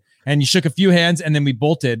out of here. And you shook a few hands, and then we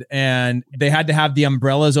bolted, and they had to have the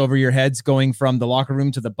umbrellas over your heads going from the locker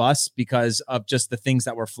room to the bus because of just the things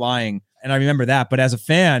that were flying. And I remember that. But as a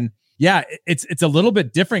fan, yeah, it's a little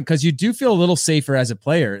bit different because you do feel a little safer as a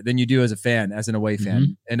player than you do as a fan, as an away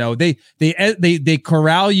fan. You know, they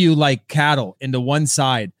corral you like cattle into one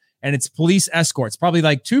side, and it's police escorts, probably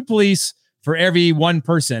like 2 police for every one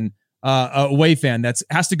person, away fan that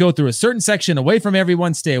has to go through a certain section, away from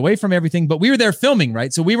everyone, stay away from everything. But we were there filming,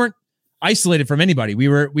 right? So we weren't isolated from anybody. We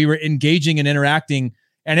were engaging and interacting,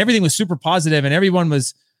 and everything was super positive, and everyone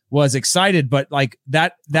was excited. But like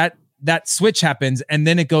that switch happens, and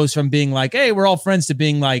then it goes from being like, hey, we're all friends, to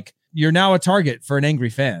being like, you're now a target for an angry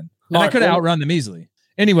fan. And I could have outrun them easily.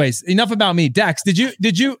 Anyways, enough about me. Dax,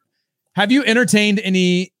 have you entertained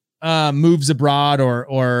any moves abroad,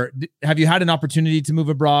 or have you had an opportunity to move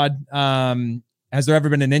abroad? Has there ever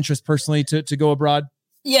been an interest personally to go abroad?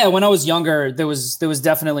 Yeah, when I was younger, there was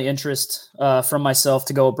definitely interest from myself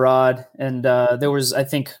to go abroad, and there was, I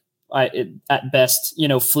think, at best,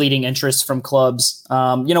 fleeting interest from clubs.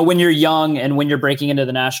 When you're young and when you're breaking into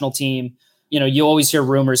the national team, you always hear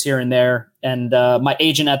rumors here and there. And my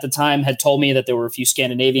agent at the time had told me that there were a few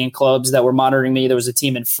Scandinavian clubs that were monitoring me. There was a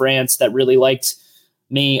team in France that really liked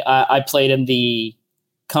me. I played in the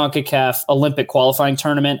CONCACAF Olympic qualifying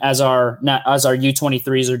tournament, as our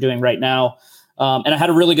U23s are doing right now. And I had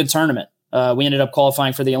a really good tournament. We ended up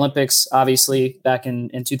qualifying for the Olympics, obviously, back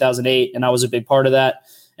in 2008, and I was a big part of that.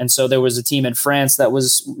 And so there was a team in France that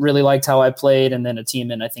was really liked how I played, and then a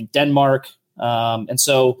team in, I think, Denmark. And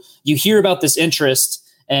so you hear about this interest,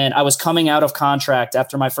 and I was coming out of contract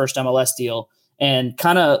after my first MLS deal, and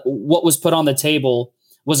kind of what was put on the table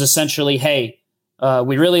was essentially, hey,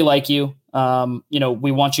 we really like you.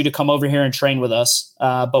 We want you to come over here and train with us,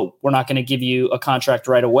 but we're not going to give you a contract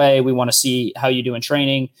right away. We want to see how you do in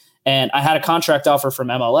training. And I had a contract offer from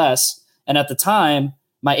MLS. And at the time,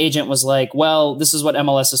 my agent was like, well, this is what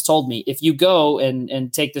MLS has told me. If you go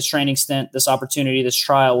and take this training stint, this opportunity, this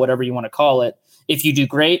trial, whatever you want to call it, if you do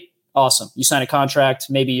great, awesome. You sign a contract,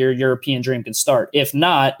 maybe your European dream can start. If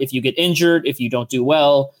not, if you get injured, if you don't do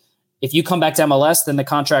well, if you come back to MLS, then the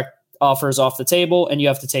contract offer is off the table and you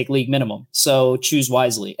have to take league minimum. So choose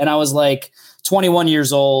wisely. And I was like 21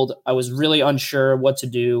 years old. I was really unsure what to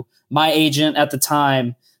do. My agent at the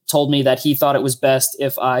time told me that he thought it was best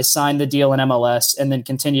if I signed the deal in MLS and then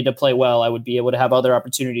continued to play well, I would be able to have other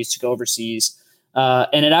opportunities to go overseas.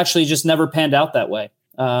 And it actually just never panned out that way.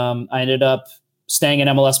 I ended up staying in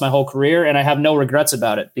MLS my whole career, and I have no regrets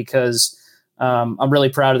about it because I'm really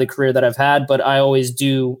proud of the career that I've had. But I always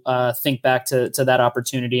do think back to that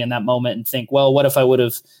opportunity and that moment and think, well, what if I would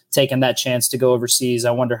have taken that chance to go overseas?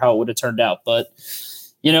 I wonder how it would have turned out. But,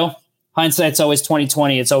 hindsight's always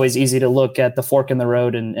 20/20. It's always easy to look at the fork in the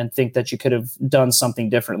road and think that you could have done something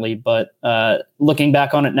differently. But looking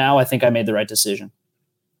back on it now, I think I made the right decision.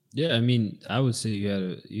 Yeah, I mean, I would say you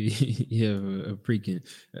have a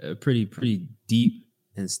pretty deep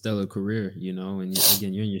and stellar career, and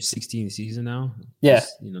again, you're in your 16th season now. Yeah,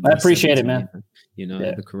 I appreciate it, man.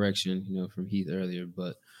 The correction, from Heath earlier,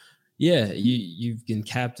 but yeah, you've been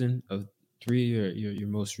captain of 3 of your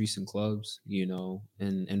most recent clubs,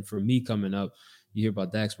 and for me coming up, you hear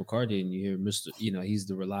about Dax McCarty and you hear Mr. He's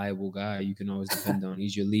the reliable guy you can always depend on.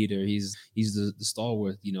 He's your leader. He's the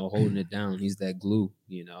stalwart, holding it down. He's that glue,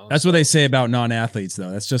 That's what they say about non-athletes,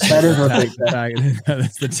 though. That's just that's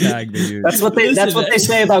the tag they use. That's what they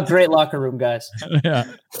say about great locker room guys. Yeah.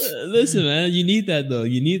 Listen, man, you need that though.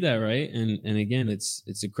 You need that, right? And again, it's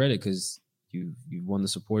a credit because you've won the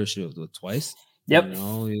supporter shield twice. Yep.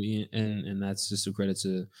 And that's just a credit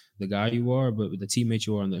to the guy you are, but the teammate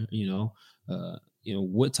you are on the,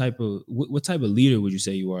 what type of leader would you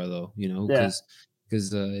say you are though? Because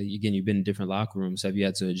Because again, you've been in different locker rooms. Have you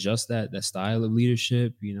had to adjust that style of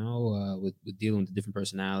leadership, with dealing with the different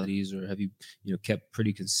personalities, or have you, kept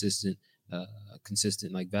pretty consistent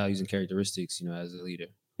like values and characteristics, as a leader?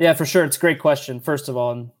 Yeah, for sure. It's a great question, first of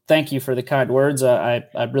all, and thank you for the kind words. I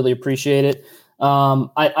really appreciate it.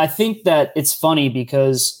 I think that it's funny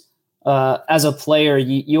because as a player,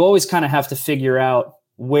 you always kind of have to figure out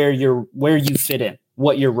where you fit in,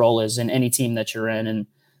 what your role is in any team that you're in. And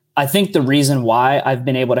I think the reason why I've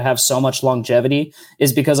been able to have so much longevity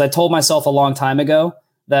is because I told myself a long time ago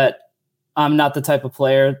that I'm not the type of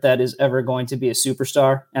player that is ever going to be a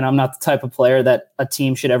superstar, and I'm not the type of player that a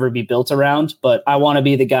team should ever be built around, but I want to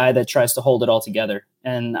be the guy that tries to hold it all together.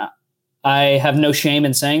 And I have no shame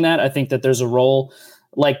in saying that. I think that there's a role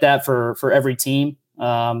like that for every team,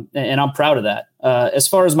 and I'm proud of that. As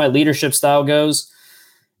far as my leadership style goes,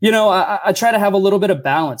 I try to have a little bit of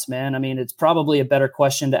balance, man. I mean, it's probably a better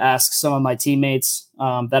question to ask some of my teammates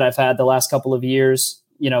that I've had the last couple of years.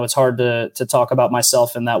 It's hard to talk about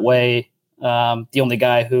myself in that way. The only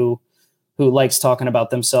guy who likes talking about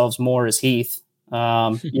themselves more is Heath. So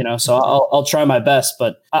I'll try my best,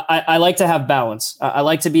 but I like to have balance. I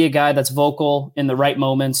like to be a guy that's vocal in the right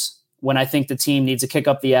moments. When I think the team needs to kick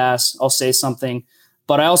up the ass, I'll say something.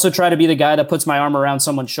 But I also try to be the guy that puts my arm around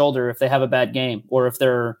someone's shoulder if they have a bad game, or if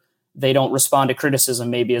they don't respond to criticism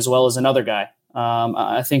maybe as well as another guy.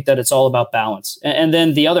 I think that it's all about balance. And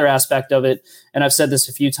then the other aspect of it, and I've said this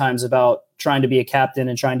a few times about trying to be a captain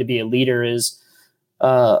and trying to be a leader, is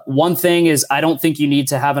one thing is I don't think you need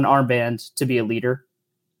to have an armband to be a leader.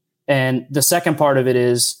 And the second part of it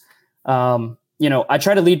is, I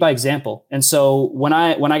try to lead by example. And so when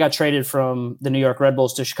I got traded from the New York Red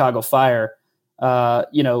Bulls to Chicago Fire,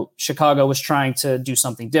 Chicago was trying to do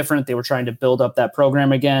something different. They were trying to build up that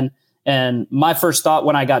program again. And my first thought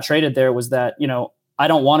when I got traded there was that, I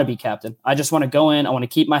don't want to be captain. I just want to go in. I want to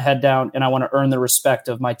keep my head down, and I want to earn the respect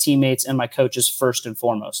of my teammates and my coaches first and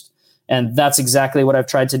foremost. And that's exactly what I've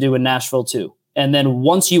tried to do in Nashville too. And then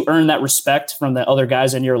once you earn that respect from the other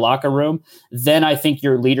guys in your locker room, then I think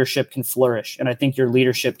your leadership can flourish. And I think your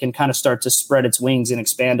leadership can kind of start to spread its wings and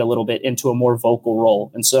expand a little bit into a more vocal role.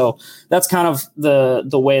 And so that's kind of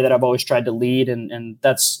the way that I've always tried to lead. And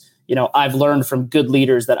that's, I've learned from good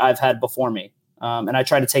leaders that I've had before me. And I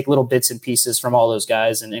try to take little bits and pieces from all those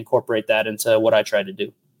guys and incorporate that into what I try to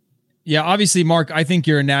do. Yeah, obviously, Mark, I think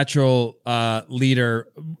you're a natural leader.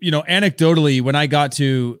 Anecdotally, when I got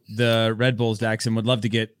to the Red Bulls, Daxon, would love to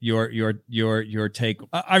get your take.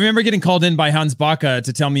 I remember getting called in by Hans Backe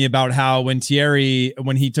to tell me about how when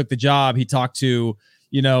he took the job, he talked to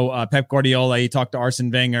Pep Guardiola, he talked to Arsene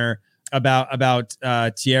Wenger about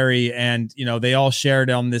Thierry, and they all shared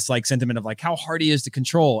on this like sentiment of like how hard he is to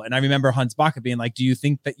control. And I remember Hans Backe being like, "Do you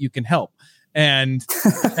think that you can help?" And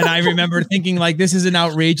I remember thinking like, this is an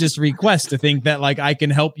outrageous request to think that like I can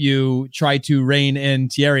help you try to rein in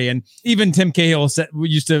Thierry. And even Tim Cahill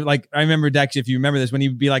used to like, I remember Dex, if you remember this, when he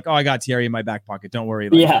would be like, "Oh, I got Thierry in my back pocket. Don't worry."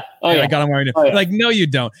 Like, yeah. Oh, yeah. I got him wearing it. Oh, yeah. Like, no, you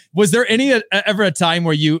don't. Was there ever a time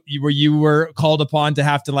where you were called upon to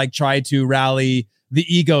have to like try to rally the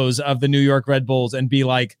egos of the New York Red Bulls and be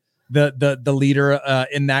like the leader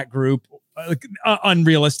in that group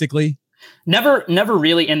unrealistically? Never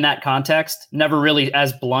really in that context, never really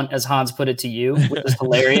as blunt as Hans put it to you, which is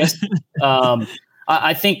hilarious.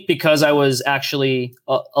 I think because I was actually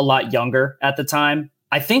a lot younger at the time,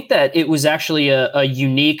 I think that it was actually a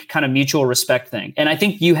unique kind of mutual respect thing. And I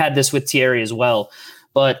think you had this with Thierry as well.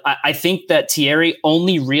 But I think that Thierry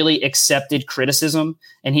only really accepted criticism,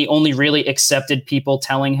 and he only really accepted people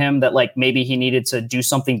telling him that like maybe he needed to do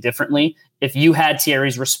something differently if you had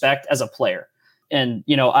Thierry's respect as a player. And,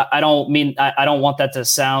 I don't want that to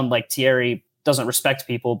sound like Thierry doesn't respect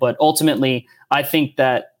people, but ultimately I think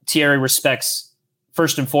that Thierry respects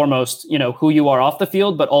first and foremost, who you are off the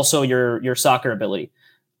field, but also your soccer ability,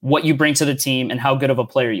 what you bring to the team and how good of a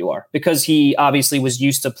player you are, because he obviously was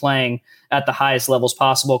used to playing at the highest levels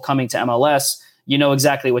possible, coming to MLS. You know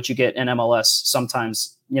exactly what you get in MLS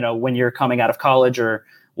sometimes, when you're coming out of college or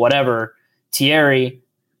whatever. Thierry,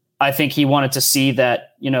 I think he wanted to see that,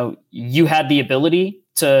 you had the ability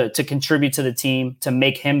to contribute to the team, to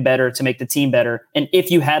make him better, to make the team better. And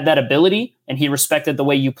if you had that ability and he respected the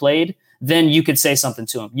way you played, then you could say something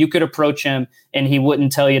to him. You could approach him and he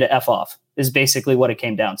wouldn't tell you to F off, is basically what it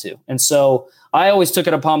came down to. And so I always took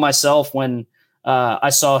it upon myself when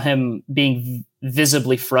I saw him being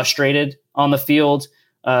visibly frustrated on the field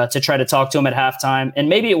to try to talk to him at halftime. And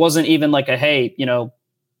maybe it wasn't even like hey,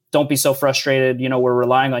 don't be so frustrated. We're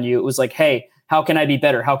relying on you. It was like, hey, how can I be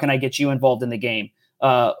better? How can I get you involved in the game?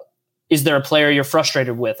 Is there a player you're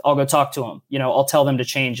frustrated with? I'll go talk to him. I'll tell them to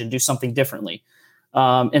change and do something differently.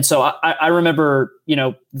 And so I remember,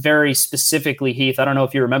 very specifically, Heath, I don't know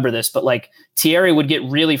if you remember this, but like Thierry would get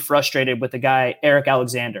really frustrated with the guy, Eric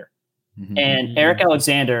Alexander. Mm-hmm. And Eric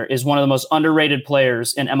Alexander is one of the most underrated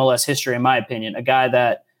players in MLS history, in my opinion, a guy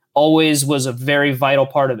that always was a very vital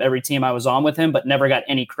part of every team I was on with him, but never got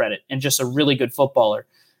any credit, and just a really good footballer.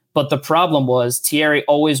 But the problem was Thierry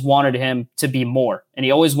always wanted him to be more. And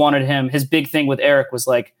he always wanted him. His big thing with Eric was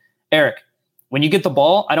like, Eric, when you get the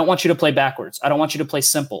ball, I don't want you to play backwards. I don't want you to play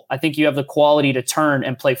simple. I think you have the quality to turn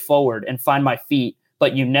and play forward and find my feet,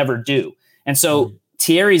 but you never do. And so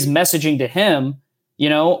Thierry's messaging to him,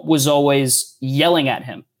 was always yelling at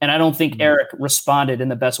him. And I don't think Eric responded in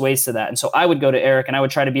the best ways to that. And so I would go to Eric and I would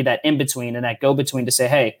try to be that in-between and that go-between to say,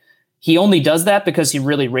 hey, he only does that because he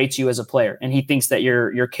really rates you as a player and he thinks that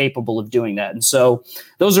you're capable of doing that. And so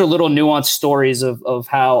those are little nuanced stories of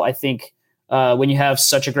how I think when you have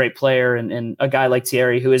such a great player and a guy like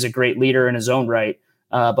Thierry, who is a great leader in his own right,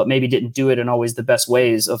 but maybe didn't do it in always the best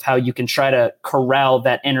ways, of how you can try to corral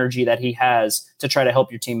that energy that he has to try to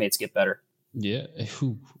help your teammates get better. Yeah.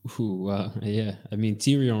 Yeah. I mean,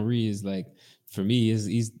 Thierry Henry is like, for me,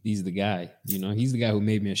 he's the guy, he's the guy who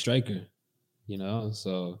made me a striker,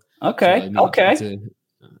 so. Okay.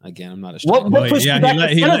 Again, I'm not a striker. What pushed you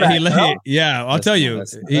back in front of that, yeah, I'll tell you.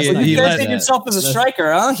 He fancied himself as a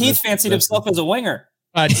striker, huh? He fancied himself as a winger.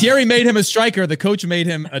 Thierry made him a striker. The coach made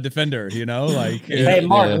him a defender, Hey,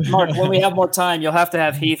 Mark, when we have more time, you'll have to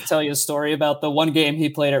have Heath tell you a story about the one game he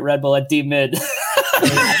played at Red Bull at D mid.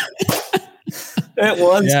 It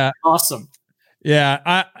was awesome.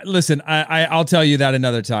 Yeah, I'll tell you that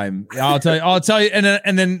another time. I'll tell you,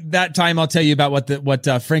 and then that time I'll tell you about what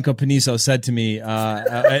Franco Panizo said to me,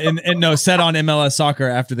 said on MLS Soccer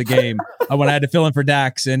after the game when I had to fill in for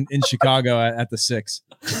Dax in Chicago at the 6.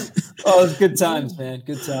 Oh, it was good times, man.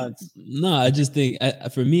 Good times. No, I just think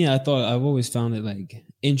for me, I've always found it like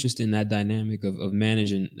interesting, that dynamic of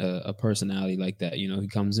managing a personality like that. He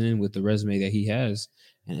comes in with the resume that he has.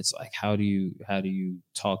 And it's like, how do you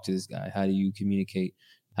talk to this guy? How do you communicate?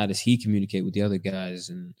 How does he communicate with the other guys?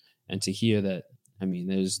 And to hear that, I mean,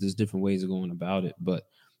 there's different ways of going about it. But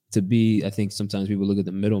I think sometimes people look at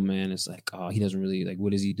the middleman. It's like, oh, he doesn't really like,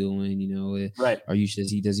 what is he doing? Right.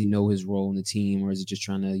 Does he know his role in the team, or is he just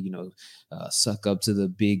trying to, suck up to the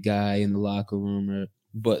big guy in the locker room?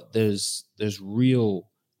 But there's real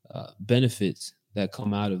benefits that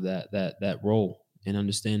come out of that role, and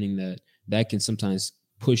understanding that can sometimes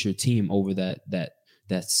push your team over that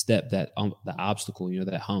step, the obstacle,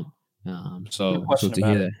 that hump. So to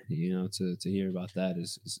hear that, to hear about that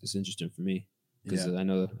is interesting for me, because I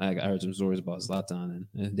know I heard some stories about Zlatan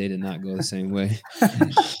and they did not go the same way.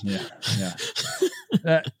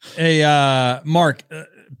 Hey, Mark,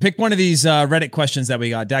 pick one of these Reddit questions that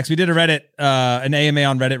we got. Dax, we did an AMA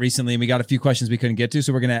on Reddit recently, and we got a few questions we couldn't get to,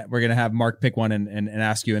 so we're gonna have Mark pick one and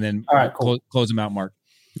ask you, and then all right, cool. close them out, Mark.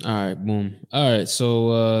 All right, boom. All right, so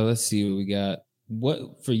let's see what we got.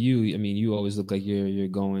 What for you? I mean, you always look like you're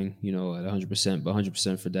going, at 100%, but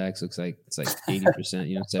 100% for Dax looks like it's like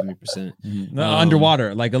 80%, 70%.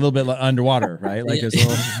 Underwater, like a little bit underwater, right? Like there's a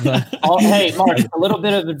little. Hey, Mark, a little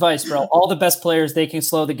bit of advice, bro. All the best players, they can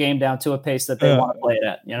slow the game down to a pace that they want to play it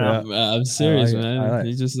at. I'm serious, man.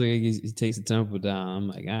 He just he takes the tempo down. I'm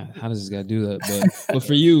like, how does this guy do that? But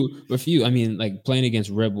for you, I mean, like playing against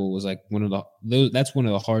Red Bull was like that's one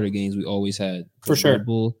of the harder games we always had. For sure. Red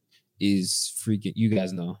Bull is freaking, you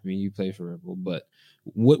guys know. I mean, you play for Red Bull, but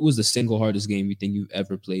what was the single hardest game you think you've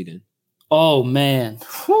ever played in? Oh man,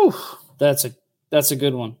 whew. That's a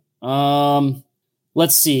good one.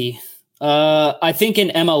 Let's see. I think in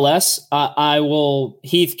MLS, I will.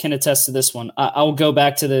 Heath can attest to this one. I'll go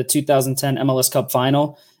back to the 2010 MLS Cup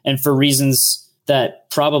final, and for reasons that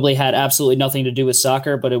probably had absolutely nothing to do with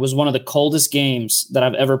soccer, but it was one of the coldest games that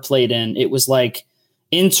I've ever played in. It was like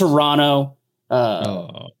in Toronto.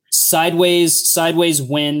 Sideways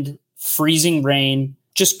wind, freezing rain,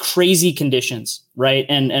 just crazy conditions, right?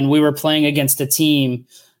 And we were playing against a team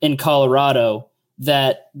in Colorado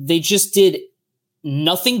that they just did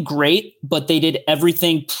nothing great, but they did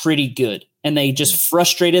everything pretty good. And they just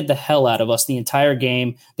frustrated the hell out of us the entire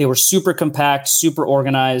game. They were super compact, super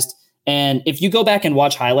organized. And if you go back and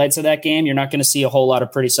watch highlights of that game, you're not going to see a whole lot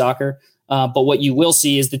of pretty soccer. But what you will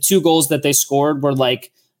see is the 2 goals that they scored were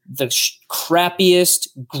like the crappiest,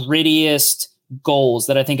 grittiest goals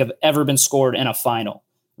that I think have ever been scored in a final,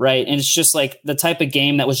 right? And it's just like the type of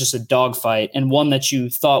game that was just a dogfight, and one that you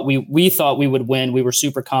thought we thought we would win. We were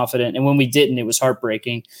super confident, and when we didn't, it was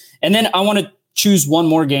heartbreaking. And then I want to choose one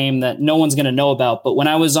more game that no one's going to know about, but when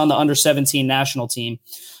I was on the under-17 national team,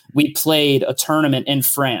 we played a tournament in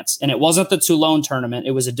France, and it wasn't the Toulon tournament.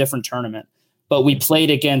 It was a different tournament. but we played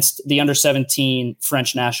against the under-17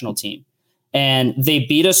 French national team. And they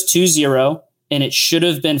beat us 2-0, and it should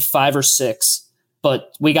have been 5 or 6,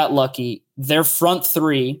 but we got lucky. Their front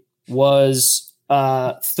three was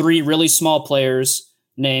 3 really small players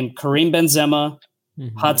named Karim Benzema,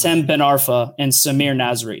 Hatem Ben Arfa, and Samir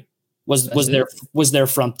Nasri was their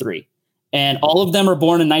front three. And all of them are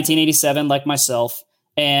born in 1987, like myself.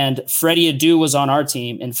 And Freddie Adu was on our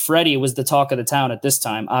team, and Freddie was the talk of the town at this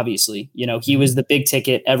time, obviously. You know, he was the big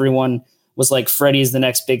ticket. Everyone was like, Freddie is the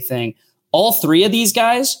next big thing. All 3 of these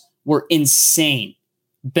guys were insane.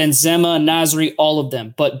 Benzema, Nasri, all of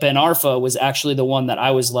them. But Ben Arfa was actually the one that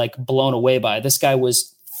I was like blown away by. This guy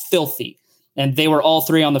was filthy. And they were all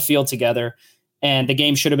 3 on the field together. And the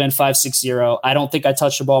game should have been 5-6-0. I don't think I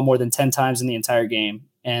touched the ball more than 10 times in the entire game.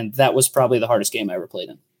 And that was probably the hardest game I ever played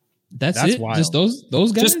in. That's it? Wild. Just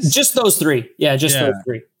those guys? Just those 3. Yeah, those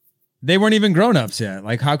 3. They weren't even grown-ups yet.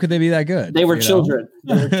 Like, how could they be that good? They were children.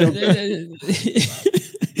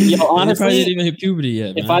 You know, honestly, they didn't even hit puberty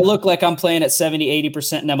yet. If I look like I'm playing at 70,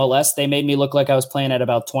 80% in MLS, they made me look like I was playing at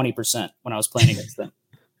about 20% when I was playing against them.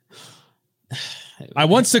 I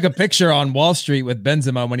once took a picture on Wall Street with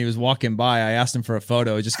Benzema when he was walking by. I asked him for a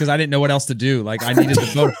photo just because I didn't know what else to do. Like, I needed the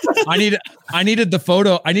photo. I needed the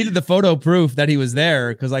photo. I needed the photo proof that he was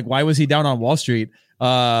there because, like, why was he down on Wall Street?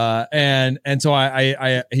 And so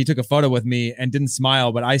I he took a photo with me and didn't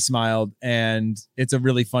smile, but I smiled, and it's a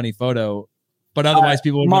really funny photo. But otherwise,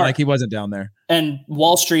 people would be like, he wasn't down there. And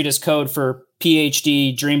Wall Street is code for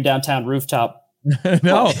PhD Dream Downtown Rooftop.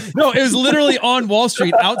 No, it was literally on Wall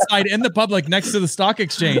Street, outside in the public, next to the stock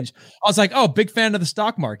exchange. I was like, "Oh, big fan of the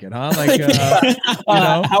stock market, huh?" Like,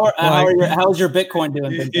 how's your Bitcoin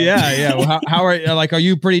doing? Yeah. Well, how are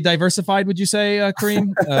you pretty diversified? Would you say, Kareem?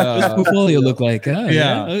 What's portfolio look like?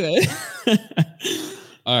 Yeah. Okay.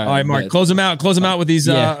 All right, Mark. Close them out. Close them out with these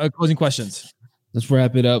closing questions. Let's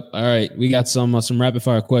wrap it up. All right, we got some rapid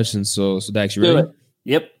fire questions. So Dax, you ready?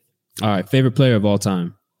 Yep. All right. Favorite player of all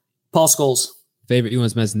time? Paul Scholes. Favorite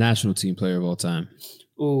U.S. men's national team player of all time?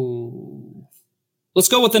 Ooh. Let's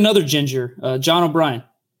go with another ginger, John O'Brien.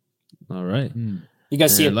 All right. You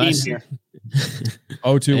guys see a theme here.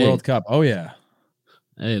 02 World Cup. Oh yeah.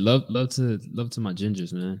 Hey, love to my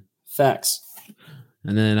gingers, man. Facts.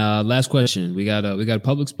 And then last question. We got a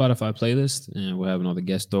public Spotify playlist, and we're having all the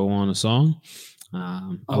guests throw on a song. I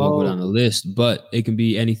won't go down the list, but it can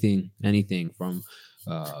be anything from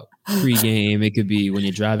pre-game. It could be when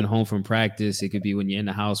you're driving home from practice. It could be when you're in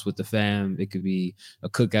the house with the fam. It could be a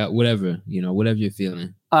cookout, whatever you're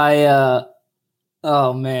feeling.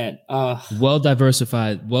 Oh man. Well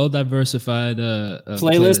diversified playlist.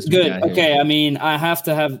 Good. Okay. I mean, I have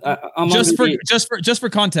to have. Just for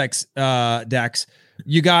context, Dax.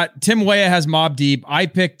 You got Tim Weah has Mobb Deep. I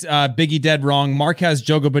picked Biggie Dead Wrong. Mark has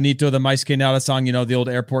Jogo Bonito, the Mais Que Nada song, the old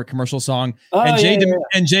airport commercial song.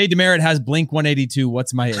 And Jay Demerit has Blink 182.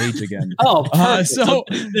 What's my age again? So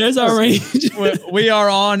there's our range. We are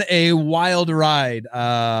on a wild ride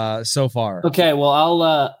so far. Okay, well,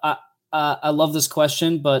 I love this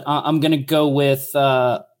question, but I'm gonna go with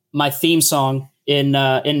my theme song in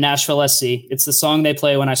Nashville SC. It's the song they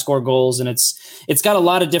play when I score goals, and it's got a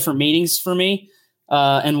lot of different meanings for me.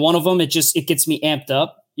 And one of them, it gets me amped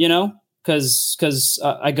up, because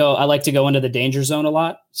I like to go into the danger zone a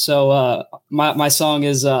lot. So my song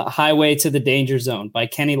is Highway to the Danger Zone by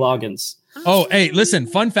Kenny Loggins. Oh, hey, listen,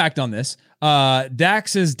 fun fact on this.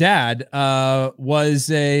 Dax's dad was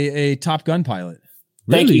a Top Gun pilot.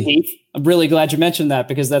 Thank you, Heath. I'm really glad you mentioned that,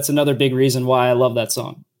 because that's another big reason why I love that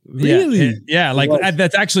song. Really? Yeah. Like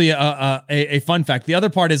that's actually a fun fact. The other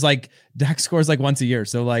part is like Dax scores like once a year.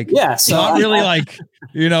 So like, so not really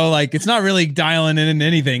it's not really dialing in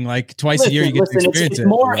anything like twice a year. You get to experience it.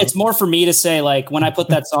 It's more for me to say, like, when I put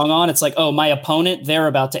that song on, it's like, oh, my opponent, they're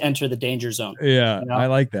about to enter the danger zone. Yeah. I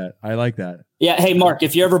like that. Yeah. Hey, Mark,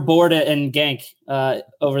 if you're ever bored in Genk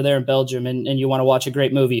over there in Belgium and you want to watch a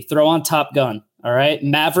great movie, throw on Top Gun. All right.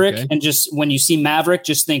 Maverick. Okay. And just when you see Maverick,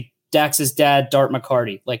 just think Dax's dad, Dart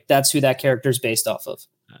McCarty. Like, that's who that character is based off of.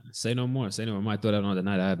 Say no more. I might throw that on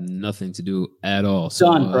tonight. I have nothing to do at all.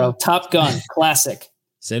 Done, bro. Top Gun. Classic.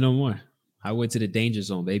 Say no more. Highway to the Danger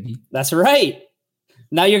Zone, baby. That's right.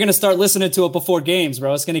 Now you're going to start listening to it before games,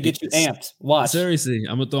 bro. It's going to get you amped. Watch. Seriously.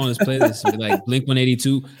 I'm going to throw on this playlist. Like Blink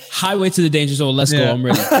 182, Highway to the Danger Zone. Let's go. I'm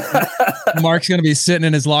ready. Mark's going to be sitting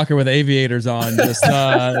in his locker with aviators on. Just,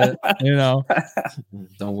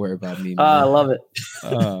 Don't worry about me. I love it.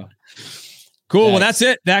 Cool. Well, that's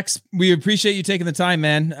it, Dax. We appreciate you taking the time,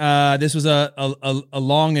 man. This was a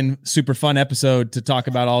long and super fun episode to talk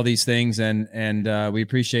about all these things, and we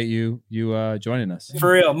appreciate you joining us.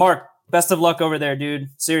 For real, Mark. Best of luck over there, dude.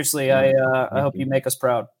 Seriously, I hope you make us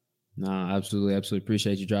proud. Nah, absolutely.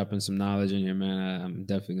 Appreciate you dropping some knowledge in here, man. I'm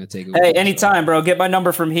definitely gonna take it. Hey, anytime, bro. Get my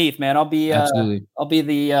number from Heath, man. I'll be absolutely. I'll be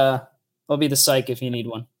the psych if you need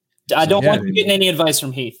one. I don't want you getting any advice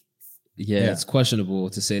from Heath. Yeah, it's questionable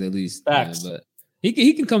to say the least. Facts. But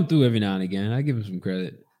he can come through every now and again. I give him some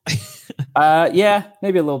credit. Yeah,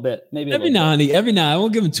 maybe a little bit. Maybe every now. I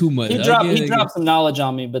won't give him too much. He dropped some knowledge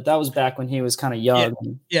on me, but that was back when he was kind of young.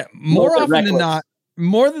 Yeah, more often than not.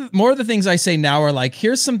 More of the things I say now are like,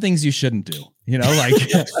 here's some things you shouldn't do. You know, like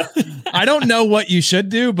I don't know what you should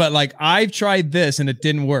do, but like I've tried this and it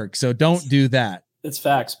didn't work. So don't do that. It's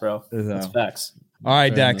facts, bro. It's facts. All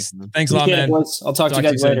right, Dex. Thanks a lot, man. I'll talk to you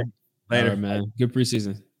guys later. Later, right, man. Good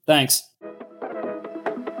preseason. Thanks.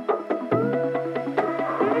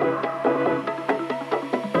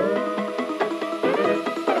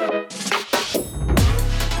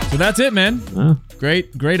 So that's it, man. Wow.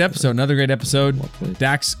 Great episode. Another great episode. Well,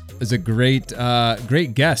 Dax is a great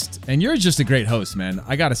guest, and you're just a great host, man.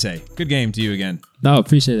 I gotta say, good game to you again. No,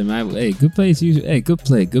 appreciate it, man. Hey, good play to you. Hey, good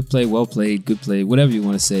play, well played, good play, whatever you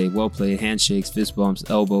want to say. Well played, handshakes, fist bumps,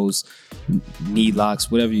 elbows, knee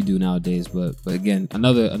locks, whatever you do nowadays. But again,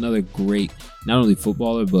 another great, not only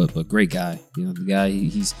footballer, but great guy. You know, the guy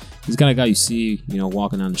he's the kind of guy you see, you know,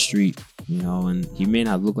 walking down the street. You know, and he may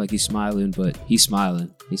not look like he's smiling, but he's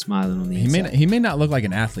smiling. He's smiling on the inside. He may not look like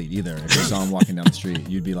an athlete either. If you saw him walking down the street,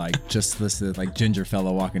 you'd be like, just this like ginger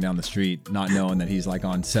fellow walking down the street, not knowing that he's like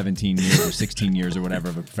on 17 years or 16 years or whatever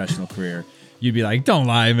of a professional career. You'd be like, don't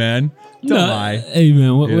lie, man. Don't lie. Hey,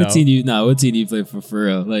 man, what team do you play for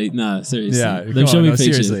real? Like, nah, seriously. Yeah, show me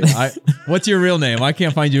seriously. What's your real name? I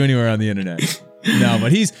can't find you anywhere on the internet. No,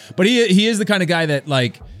 but he is the kind of guy that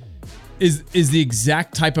like is the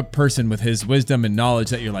exact type of person with his wisdom and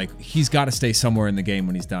knowledge that you're like, he's got to stay somewhere in the game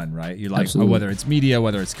when he's done, right? You're like, whether it's media,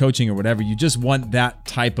 whether it's coaching or whatever, you just want that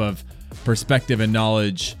type of perspective and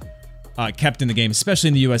knowledge kept in the game, especially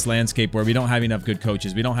in the U.S. landscape where we don't have enough good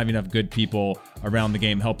coaches. We don't have enough good people around the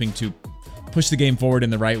game helping to push the game forward in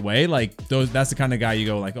the right way. Like that's the kind of guy you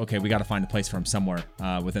go like, okay, we got to find a place for him somewhere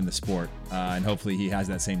within the sport. And hopefully he has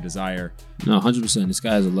that same desire. No, 100%. This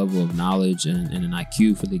guy has a level of knowledge and an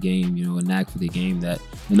IQ for the game, you know, a knack for the game that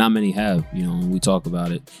not many have, you know, when we talk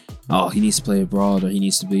about it. Oh, he needs to play abroad or he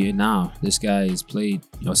needs to be. Nah, this guy has played,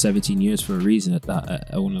 17 years for a reason at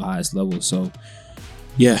one of the highest levels. So,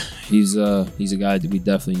 yeah, he's a guy that we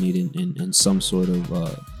definitely need in some sort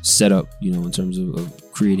of setup, in terms of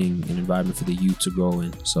creating an environment for the youth to grow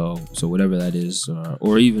in. So whatever that is,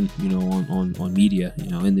 or even on media,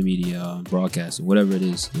 in the media, broadcasting, whatever it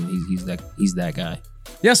is, he's that guy.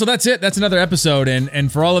 Yeah, so that's it. That's another episode.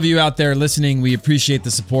 And for all of you out there listening, we appreciate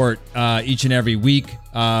the support each and every week.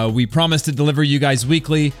 We promise to deliver you guys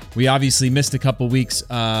weekly. We obviously missed a couple weeks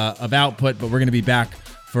of output, but we're going to be back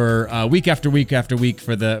for week after week after week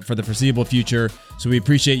for the foreseeable future. So we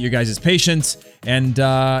appreciate your guys' patience. And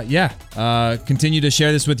continue to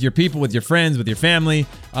share this with your people, with your friends, with your family,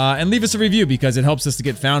 and leave us a review because it helps us to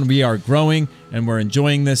get found. We are growing and we're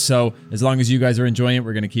enjoying this. So as long as you guys are enjoying it,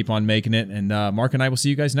 we're going to keep on making it. And Mark and I will see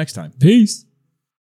you guys next time. Peace.